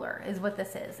dense roller is what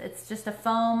this is. It's just a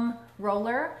foam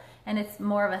roller, and it's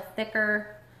more of a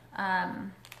thicker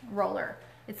roller.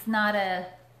 It's not a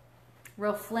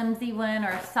real flimsy one or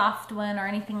a soft one or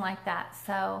anything like that.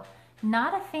 So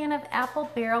not a fan of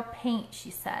apple barrel paint, she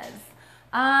says.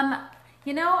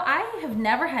 You know, I have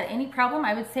never had any problem.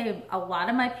 I would say a lot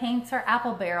of my paints are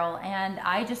apple barrel, and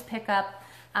I just pick up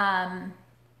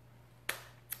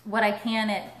what I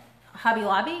can at Hobby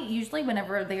Lobby, usually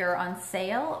whenever they are on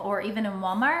sale, or even in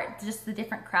Walmart, just the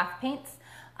different craft paints.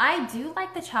 I do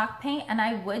like the chalk paint, and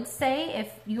I would say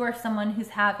if you are someone who's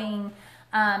having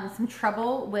some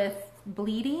trouble with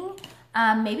bleeding,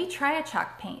 maybe try a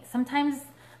chalk paint. Sometimes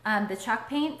the chalk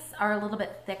paints are a little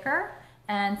bit thicker,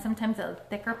 and sometimes a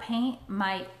thicker paint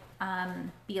might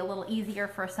be a little easier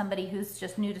for somebody who's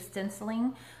just new to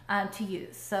stenciling to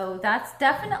use. So that's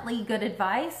definitely good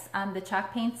advice. The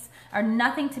chalk paints are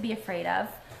nothing to be afraid of.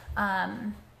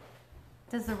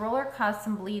 Does the roller cause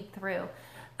some bleed through?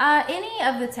 Any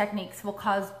of the techniques will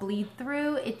cause bleed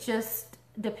through. It just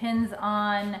depends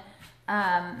on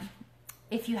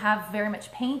if you have very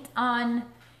much paint on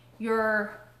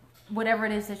your whatever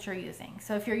it is that you're using.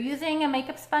 So if you're using a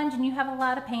makeup sponge and you have a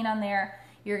lot of paint on there,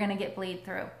 you're gonna get bleed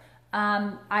through.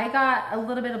 I got a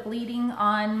little bit of bleeding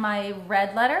on my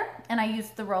red letter, and I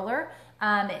used the roller,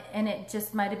 and it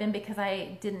just might have been because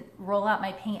I didn't roll out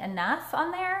my paint enough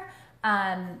on there.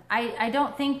 I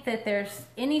don't think that there's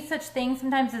any such thing.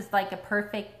 Sometimes it's like a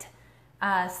perfect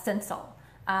stencil.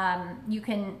 You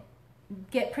can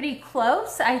get pretty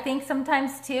close, I think,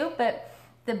 sometimes too, but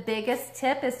the biggest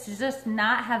tip is to just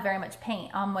not have very much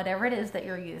paint on whatever it is that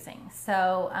you're using.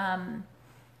 So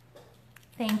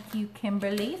thank you,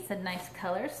 Kimberly. Said nice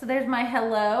color. So there's my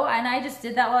hello, and I just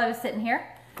did that while I was sitting here.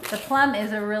 The plum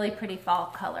is a really pretty fall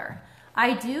color.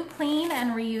 I do clean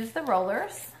and reuse the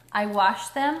rollers. I wash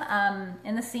them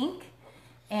in the sink,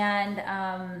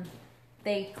 and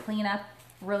they clean up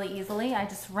really easily. I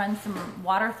just run some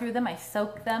water through them. I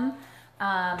soak them.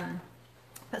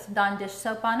 Put some Dawn dish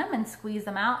soap on them and squeeze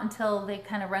them out until they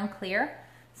kind of run clear.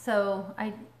 So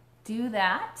I do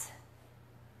that.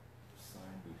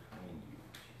 Sign behind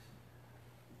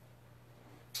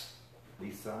you.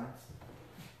 These signs?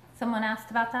 Someone asked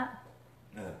about that?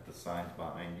 The signs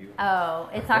behind you. Oh,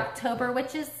 it's October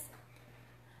Witches.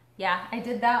 Yeah, I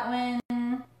did that one.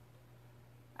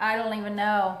 I don't even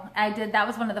know. That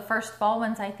was one of the first fall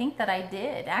ones I think that I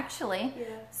did, actually.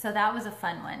 Yeah. So that was a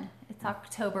fun one. It's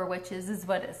October Witches is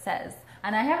what it says.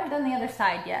 And I haven't done the other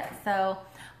side yet, so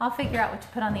I'll figure out what to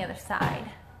put on the other side.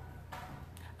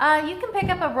 You can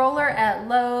pick up a roller at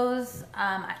Lowe's.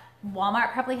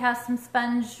 Walmart probably has some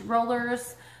sponge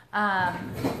rollers.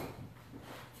 Walmart,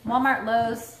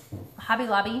 Lowe's, Hobby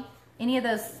Lobby, any of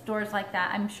those stores like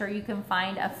that, I'm sure you can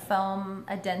find a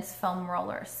dense foam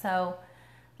roller. So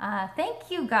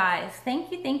thank you guys.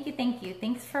 Thank you, thank you, thank you.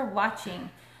 Thanks for watching.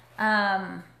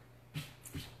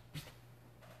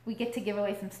 We get to give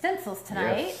away some stencils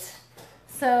tonight. Yes.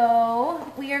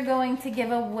 So we are going to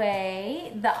give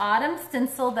away the autumn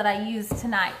stencil that I used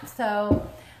tonight. So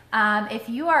if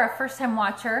you are a first-time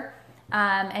watcher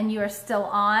and you are still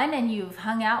on and you've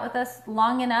hung out with us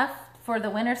long enough for the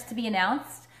winners to be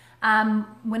announced,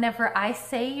 whenever I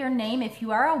say your name, if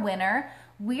you are a winner,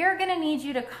 we are going to need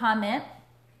you to comment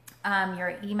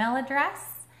your email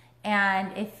address,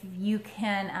 and if you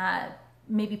can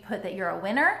maybe put that you're a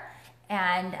winner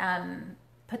and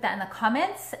put that in the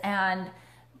comments, and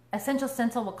Essential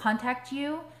Stencil will contact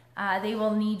you. They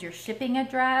will need your shipping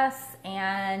address,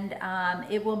 and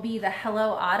it will be the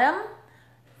Hello Autumn.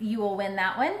 You will win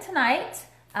that one tonight.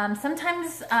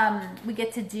 Sometimes we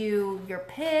get to do your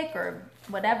pick or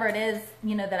whatever it is,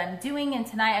 you know, that I'm doing. And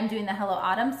tonight I'm doing the Hello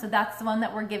Autumn. So that's the one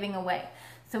that we're giving away.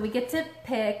 So we get to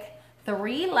pick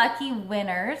 3 lucky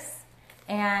winners.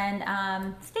 And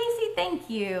Stacy, thank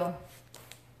you.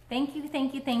 Thank you,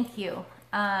 thank you, thank you.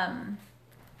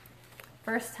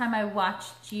 First time I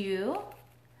watched you.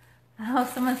 Oh,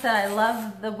 someone said I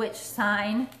love the witch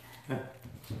sign.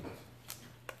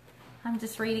 I'm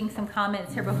just reading some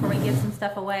comments here before we give some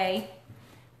stuff away.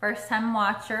 First time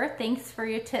watcher, thanks for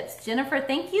your tips. Jennifer,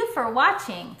 thank you for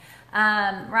watching.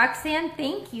 Roxanne,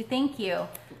 thank you, thank you.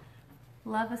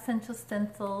 Love Essential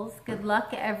Stencils. Good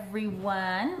luck,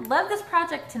 everyone. Love this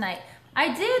project tonight.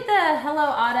 I did the Hello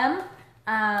Autumn.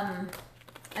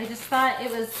 I just thought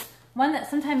it was one that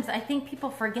sometimes I think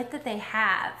people forget that they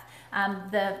have.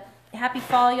 The Happy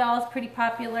Fall Y'all is pretty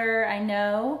popular, I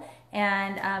know.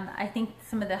 And I think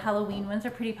some of the Halloween ones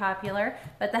are pretty popular.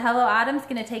 But the Hello Autumn's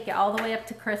gonna take you all the way up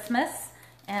to Christmas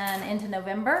and into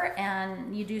November.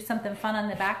 And you do something fun on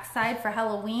the back side for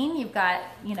Halloween. You've got,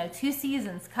 you know, 2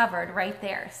 seasons covered right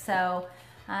there. So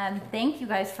thank you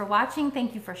guys for watching.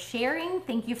 Thank you for sharing.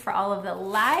 Thank you for all of the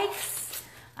likes.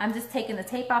 I'm just taking the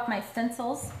tape off my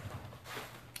stencils.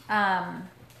 I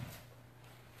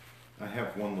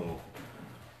have one little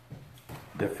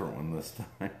different one this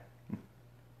time.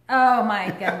 Oh my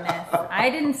goodness. I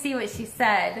didn't see what she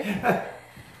said.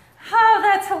 Oh,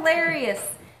 that's hilarious.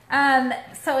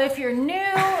 So if you're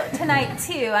new tonight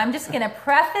too, I'm just going to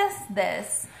preface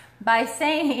this by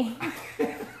saying,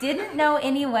 didn't know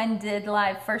anyone did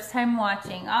live first time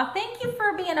watching. Oh, thank you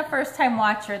for being a first time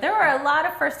watcher. There were a lot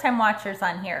of first time watchers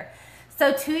on here.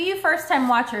 So to you first time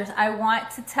watchers, I want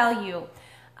to tell you,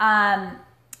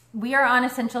 we are on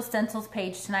Essential Stencils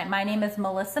page tonight. My name is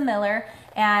Melissa Miller,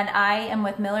 and I am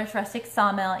with Miller's Rustic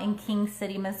Sawmill in King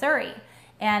City, Missouri.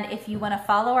 And if you want to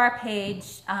follow our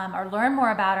page or learn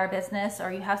more about our business,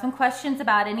 or you have some questions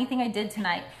about anything I did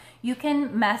tonight, you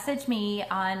can message me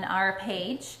on our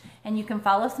page, and you can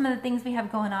follow some of the things we have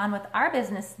going on with our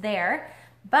business there.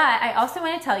 But I also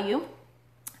want to tell you,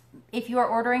 if you are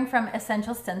ordering from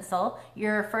Essential Stencil,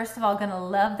 you're first of all going to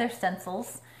love their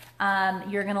stencils.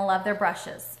 You're going to love their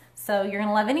brushes. So you're going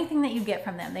to love anything that you get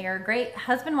from them. They are a great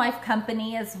husband-wife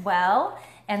company as well,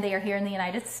 and they are here in the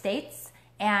United States,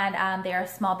 and they are a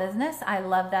small business. I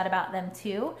love that about them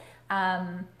too.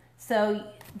 So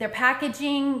their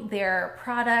packaging, their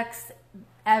products,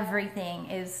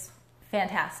 everything is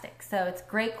fantastic. So it's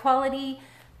great quality,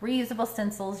 reusable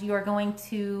stencils. You are going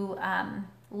to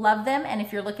love them, and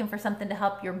if you're looking for something to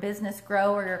help your business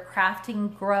grow or your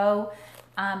crafting grow,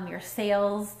 your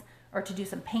sales, or to do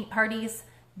some paint parties,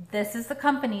 this is the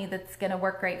company that's going to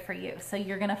work great for you. So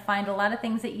you're going to find a lot of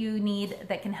things that you need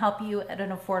that can help you at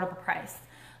an affordable price.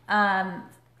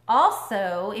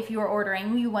 Also, if you are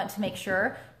ordering, you want to make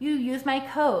sure you use my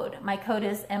code. My code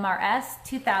is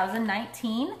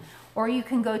MRS2019, or you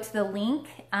can go to the link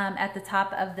at the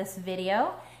top of this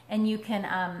video, and you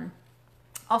can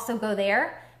also go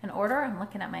there and order. I'm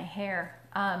looking at my hair.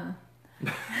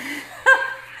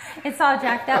 It's all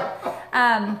jacked up.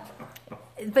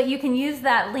 But you can use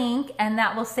that link, and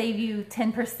that will save you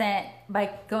 10%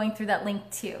 by going through that link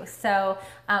too. So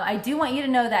I do want you to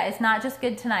know that it's not just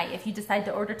good tonight. If you decide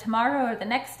to order tomorrow or the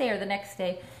next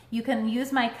day, you can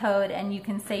use my code and you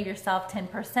can save yourself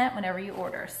 10% whenever you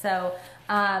order. So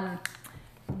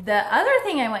the other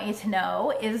thing I want you to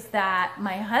know is that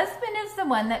my husband is the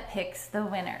one that picks the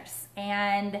winners.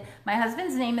 And my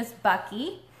husband's name is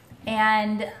Bucky.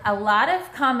 And a lot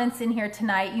of comments in here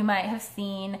tonight you might have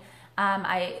seen.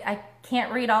 I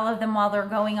can't read all of them while they're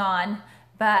going on,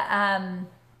 but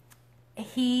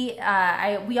we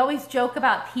always joke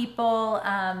about people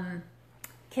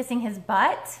kissing his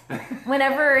butt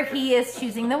whenever he is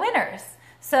choosing the winners.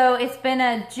 So it's been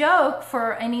a joke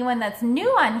for anyone that's new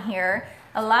on here.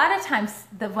 A lot of times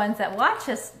the ones that watch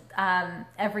us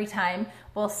every time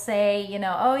will say, you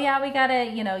know, oh yeah, we gotta,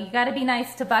 you know, you gotta be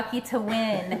nice to Bucky to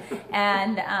win.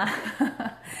 And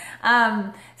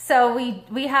so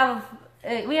we have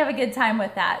a good time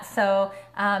with that. So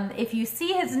if you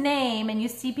see his name and you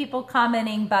see people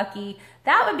commenting Bucky,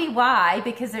 that would be why,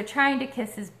 because they're trying to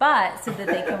kiss his butt so that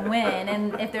they can win.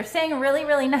 And if they're saying really,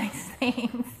 really nice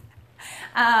things,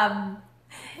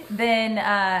 then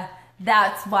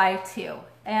that's why too.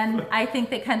 And I think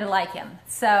they kind of like him.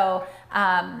 So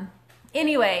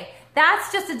anyway,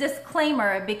 that's just a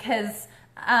disclaimer, because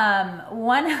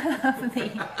one of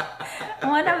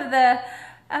the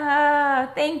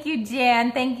thank you,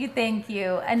 Jan. Thank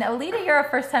you. And Alita, you're a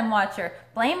first-time watcher.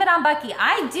 Blame it on Bucky.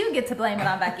 I do get to blame it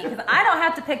on Bucky because I don't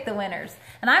have to pick the winners.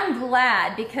 And I'm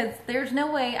glad, because there's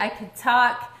no way I could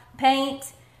talk,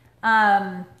 paint,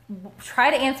 try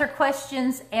to answer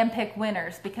questions and pick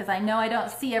winners because I know I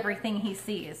don't see everything he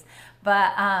sees.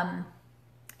 But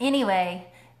anyway,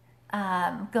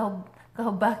 go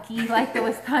Bucky, like the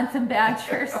Wisconsin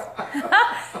Badgers.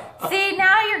 See,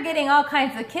 now you're getting all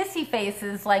kinds of kissy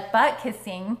faces like butt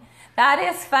kissing. That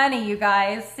is funny, you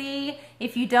guys. See,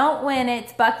 if you don't win,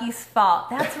 it's Bucky's fault.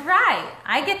 That's right.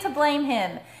 I get to blame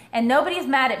him, and nobody's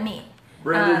mad at me.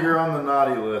 Brenda, you're on the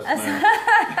naughty list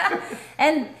now.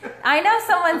 And I know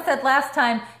someone said last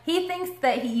time he thinks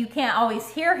that you can't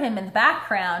always hear him in the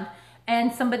background.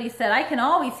 And somebody said, I can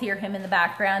always hear him in the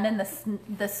background and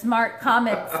the smart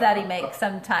comments that he makes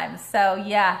sometimes. So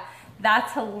yeah,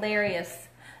 that's hilarious.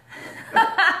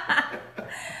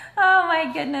 Oh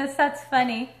my goodness, that's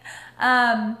funny.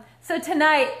 So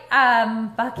tonight,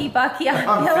 Bucky,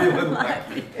 I'm feeling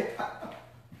lucky.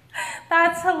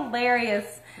 That's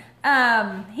hilarious.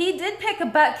 He did pick a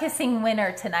butt kissing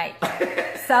winner tonight.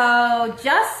 So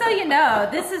just so you know,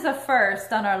 this is a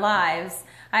first on our lives.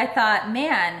 I thought,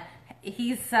 man,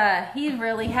 he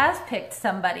really has picked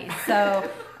somebody. So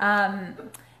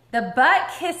the butt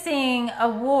kissing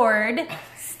award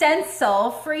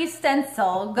stencil, free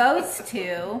stencil, goes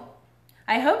to,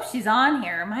 I hope she's on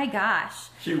here, my gosh.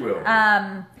 She will.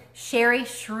 Sherry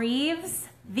Shreves,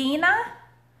 Vina,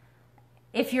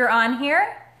 if you're on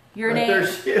here, your name. There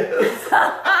she is.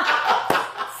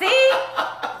 See?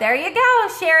 There you go,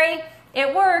 Sherry.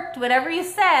 It worked, whatever you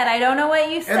said. I don't know what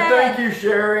you said. And thank you,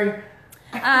 Sherry.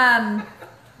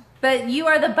 But you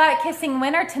are the butt kissing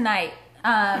winner tonight.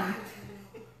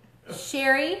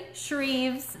 Sherry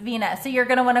Shreves Vina. So you're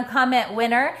going to want to comment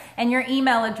winner and your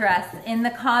email address in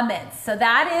the comments. So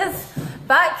that is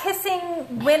butt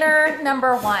kissing winner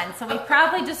number 1. So we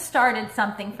probably just started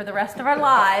something for the rest of our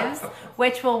lives,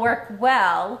 which will work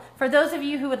well for those of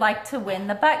you who would like to win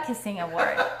the butt kissing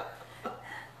award.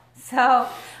 So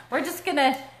we're just going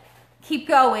to keep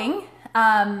going.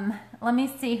 Let me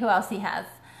see who else he has.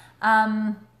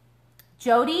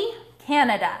 Jody,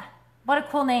 Canada. What a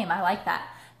cool name. I like that.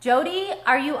 Jody,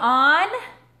 are you on?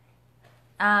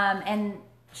 And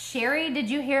Sherry, did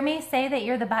you hear me say that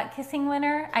you're the butt kissing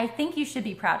winner? I think you should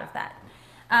be proud of that.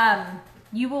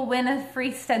 You will win a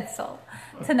free stencil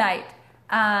tonight.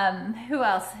 Who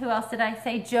else? Who else did I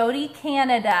say? Jody,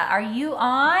 Canada, are you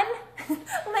on?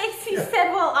 Lacey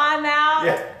said, well, I'm out.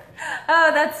 Yeah.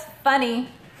 Oh, that's funny.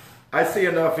 I see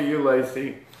enough of you,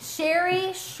 Lacey.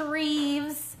 Sherry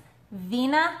Shreves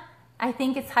Vina. I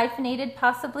think it's hyphenated,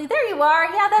 possibly. There you are.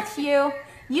 Yeah, that's you.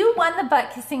 You won the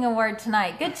butt kissing award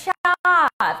tonight. Good job.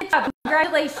 Good job.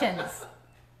 Congratulations.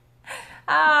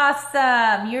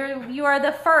 Awesome. You are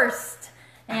the first,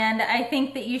 and I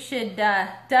think that you should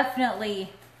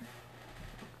definitely.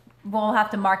 We'll have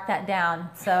to mark that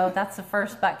down. So that's the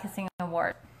first butt kissing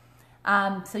award.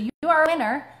 So you are a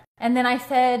winner. And then I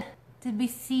said, did we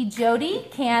see Jody,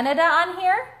 Canada, on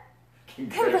here?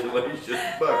 Congratulations,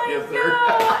 butt kisser.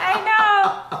 I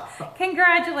know.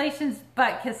 Congratulations,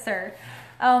 butt kisser.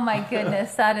 Oh my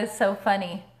goodness, that is so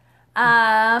funny.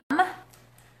 And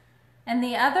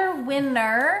the other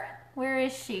winner, where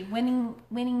is she?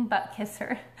 Winning butt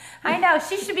kisser. I know,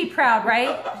 she should be proud,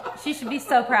 right? She should be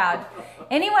so proud.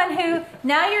 Anyone who,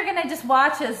 now you're gonna just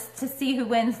watch us to see who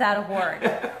wins that award.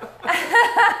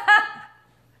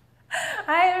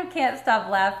 I can't stop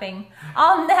laughing.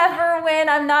 I'll never win.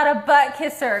 I'm not a butt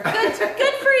kisser. Good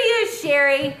for you,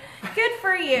 Sherry. Good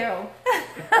for you.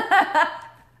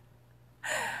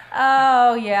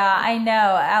 Oh, yeah, I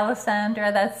know.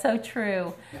 Alessandra, that's so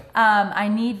true.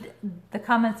 The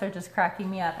comments are just cracking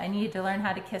me up. I need to learn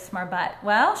how to kiss more butt.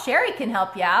 Well, Sherry can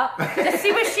help you out. Just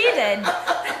see what she did.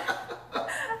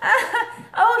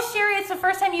 Oh, Sherry, it's the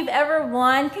first time you've ever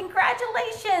won.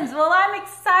 Congratulations. Well, I'm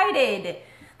excited.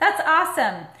 That's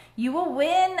awesome. You will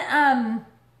win.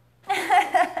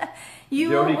 You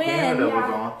Jody will win. Canada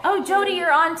was on. Oh, Jody,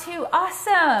 you're on too.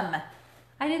 Awesome.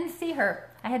 I didn't see her.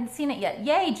 I hadn't seen it yet.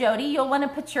 Yay, Jody. You'll want to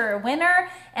put your winner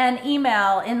and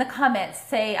email in the comments.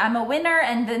 Say, I'm a winner,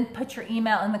 and then put your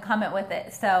email in the comment with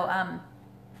it. So,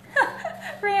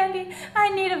 Randy, I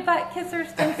need a butt kisser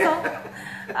stencil.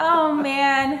 Oh,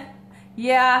 man.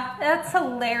 Yeah, that's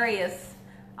hilarious.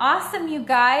 Awesome, you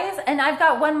guys. And I've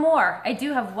got one more. I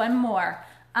do have one more.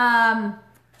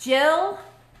 Jill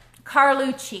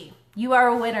Carlucci, you are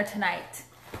a winner tonight.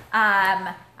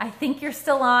 I think you're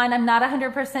still on. I'm not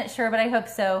 100% sure, but I hope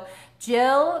so.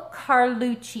 Jill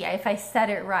Carlucci, if I said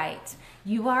it right.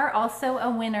 You are also a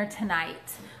winner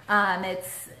tonight.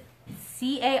 It's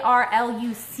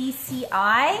C-A-R-L-U-C-C-I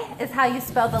is how you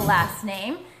spell the last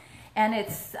name. And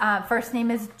its first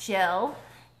name is Jill.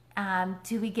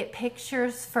 Do we get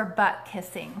pictures for butt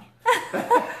kissing?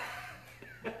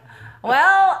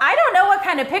 Well, I don't know what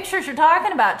kind of pictures you're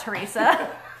talking about, Teresa.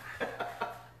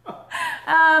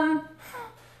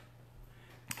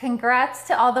 Congrats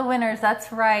to all the winners.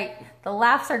 That's right. The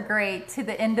laughs are great to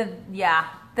the end of, yeah,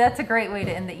 that's a great way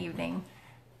to end the evening.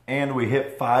 And we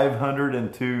hit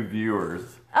 502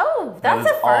 viewers. Oh, that's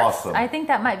That a is first. awesome. I think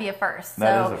that might be a first.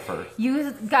 That So is a first.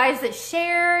 You guys that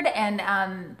shared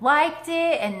and liked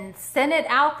it and sent it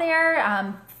out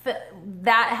there,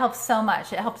 that helps so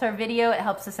much. It helps our video. It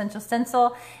helps Essential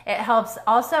Stencil. It helps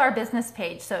also our business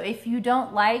page. So if you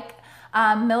don't like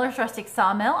Miller's Rustic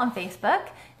Sawmill on Facebook,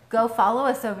 go follow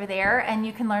us over there and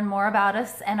you can learn more about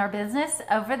us and our business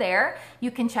over there. You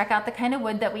can check out the kind of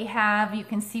wood that we have. You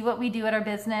can see what we do at our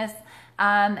business.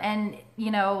 And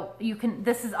you know,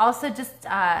 this is also just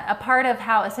a part of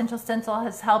how Essential Stencil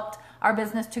has helped our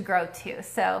business to grow too.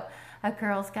 So a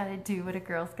girl's got to do what a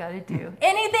girl's got to do.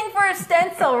 Anything for a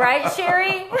stencil, right,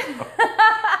 Sherry?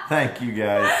 Thank you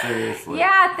guys, seriously.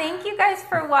 Yeah, thank you guys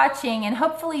for watching. And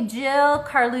hopefully Jill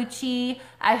Carlucci,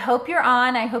 I hope you're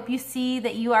on. I hope you see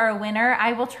that you are a winner.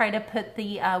 I will try to put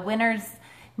the winners'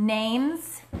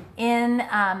 names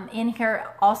in here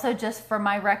also, just for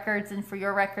my records and for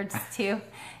your records too.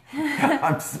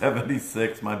 I'm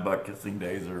 76. My butt kissing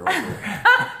days are over.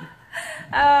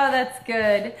 Oh, that's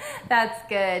good. That's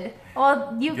good.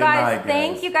 Well, you guys, night,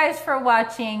 thank guys. you guys for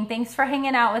watching. Thanks for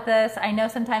hanging out with us. I know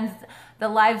sometimes the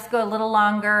lives go a little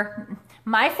longer.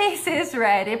 My face is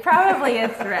red. It probably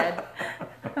is red.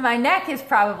 My neck is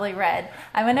probably red.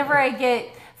 Whenever I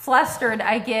get flustered,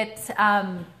 I get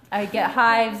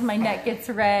hives. My neck gets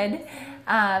red.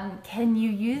 Can you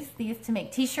use these to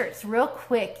make t-shirts real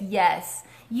quick? Yes,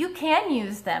 you can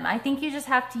use them. I think you just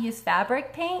have to use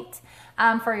fabric paint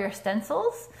for your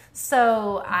stencils.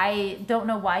 So I don't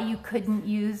know why you couldn't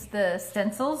use the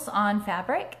stencils on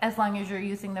fabric as long as you're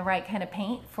using the right kind of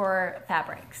paint for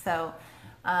fabric. So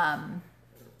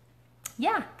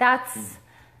yeah, that's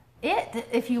it.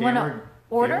 If you want to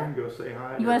order, Cameron, go say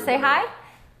hi. you want to say hi?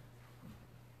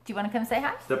 Do you want to come say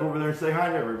hi? Step over there and say hi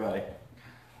to everybody.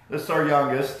 This is our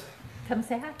youngest. Come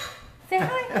say hi. Say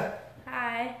hi.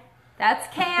 Hi.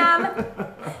 That's Cam.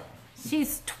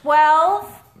 She's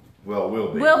 12. Well,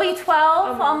 we'll be. We'll be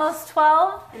 12, almost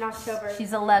 12. In October.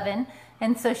 She's 11.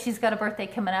 And so she's got a birthday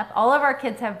coming up. All of our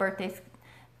kids have birthdays.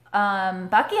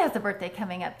 Bucky has a birthday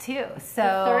coming up too. So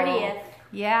The 30th.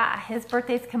 Yeah, his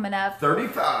birthday's coming up.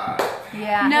 35.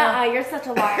 Yeah. No, you're such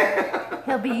a liar.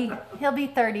 He'll be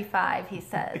 35, he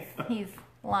says. He's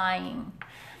lying.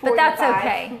 But that's 45.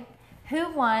 okay.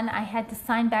 Who won? I had to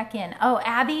sign back in. Oh,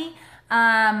 Abby,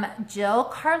 Jill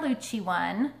Carlucci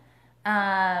won.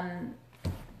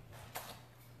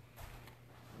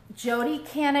 Jody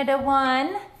Canada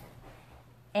won.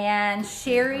 And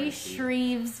Sherry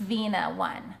Shreves Vina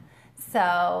won.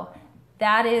 So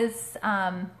that is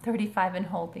 35 and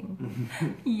holding.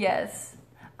 Yes.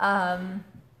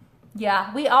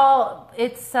 Yeah, we all,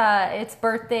 it's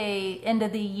birthday, end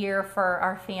of the year for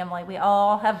our family. We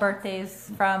all have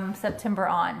birthdays from September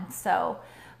on. So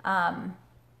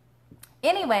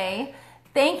anyway,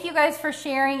 thank you guys for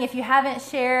sharing. If you haven't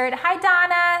shared, hi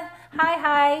Donna.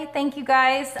 Hi. Thank you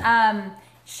guys.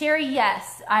 Sherry,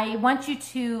 yes, I want you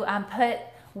to put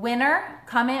winner,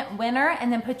 comment winner,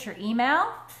 and then put your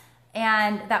email.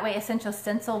 And that way Essential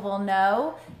Stencil will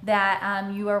know that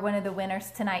you are one of the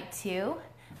winners tonight too.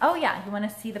 Oh yeah, you want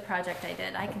to see the project I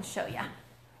did? I can show you.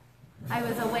 I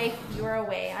was away, you were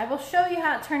away. I will show you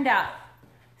how it turned out.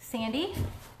 Sandy,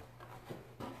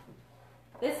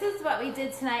 this is what we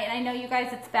did tonight. And I know you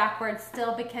guys it's backwards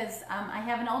still because I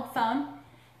have an old phone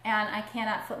and I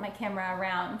cannot flip my camera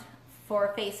around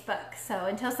for Facebook. So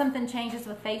until something changes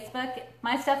with Facebook,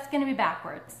 my stuff's going to be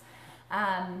backwards.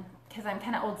 Because I'm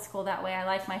kind of old school that way. I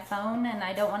like my phone and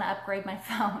I don't want to upgrade my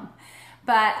phone.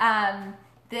 But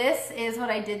this is what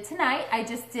I did tonight. I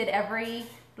just did every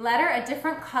letter a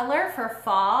different color for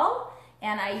fall.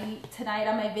 And tonight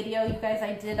on my video, you guys,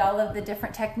 I did all of the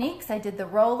different techniques. I did the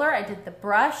roller, I did the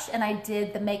brush, and I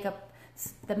did the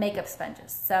makeup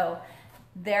sponges. So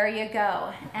there you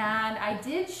go. And I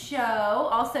did show,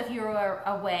 also if you were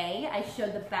away, I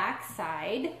showed the back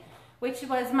side, which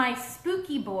was my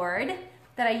spooky board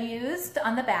that I used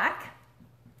on the back.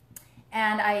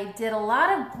 And I did a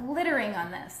lot of glittering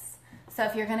on this. So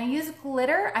if you're gonna use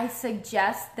glitter, I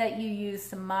suggest that you use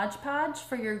some Mod Podge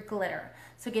for your glitter.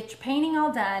 So get your painting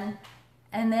all done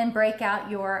and then break out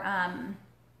your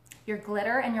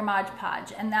glitter and your Mod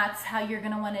Podge. And that's how you're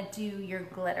gonna wanna do your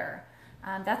glitter.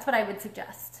 That's what I would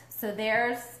suggest. So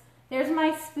there's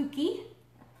my spooky,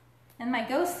 and my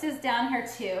ghost is down here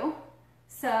too.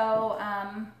 So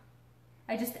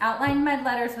I just outlined my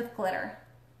letters with glitter.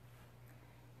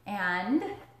 And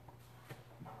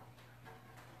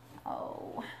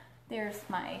there's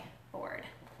my board.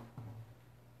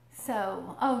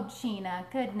 So, oh Gina,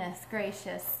 goodness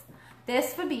gracious.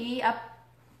 This would be a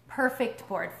perfect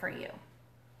board for you.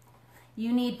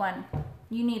 You need one.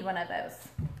 You need one of those.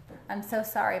 I'm so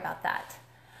sorry about that.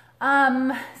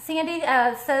 Sandy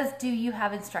says, do you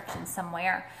have instructions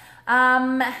somewhere?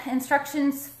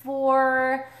 Instructions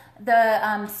for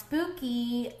the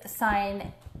spooky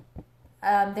sign.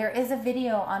 There is a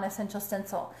video on Essential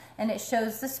Stencil, and it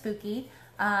shows the spooky.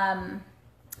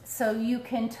 So you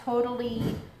can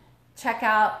totally check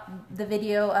out the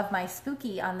video of my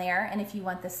spooky on there. And if you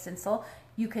want this stencil,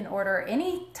 you can order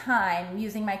any time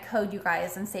using my code, you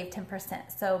guys, and save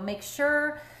 10%. So make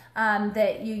sure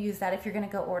that you use that if you're going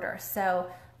to go order. So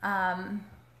how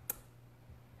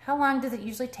long does it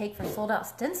usually take for sold out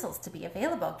stencils to be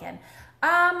available again?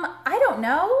 I don't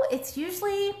know. It's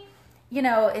usually, you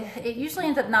know, it usually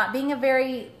ends up not being a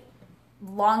very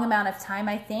long amount of time,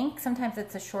 I think. Sometimes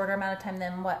it's a shorter amount of time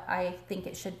than what I think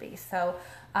it should be. So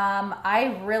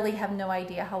I really have no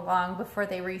idea how long before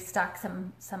they restock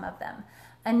some of them.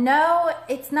 And no,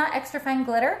 it's not extra fine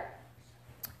glitter.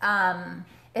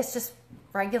 It's just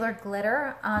regular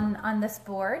glitter on this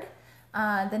board.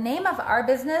 The name of our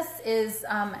business is,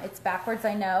 it's backwards,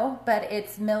 I know, but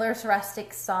it's Miller's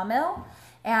Rustic Sawmill.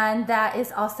 And that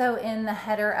is also in the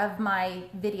header of my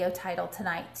video title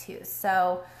tonight too.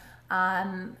 So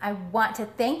I want to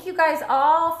thank you guys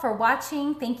all for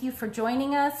watching. Thank you for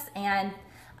joining us. And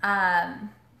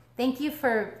thank you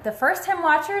for the first time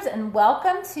watchers, and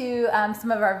welcome to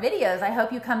some of our videos. I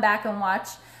hope you come back and watch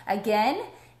again.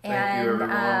 Thank you,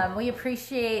 everyone. We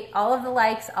appreciate all of the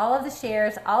likes, all of the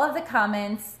shares, all of the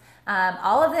comments,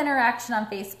 all of the interaction on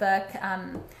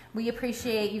Facebook. We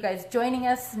appreciate you guys joining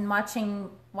us and watching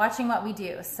what we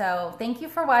do. So thank you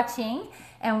for watching,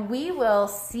 and we will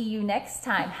see you next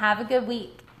time. Have a good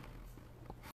week.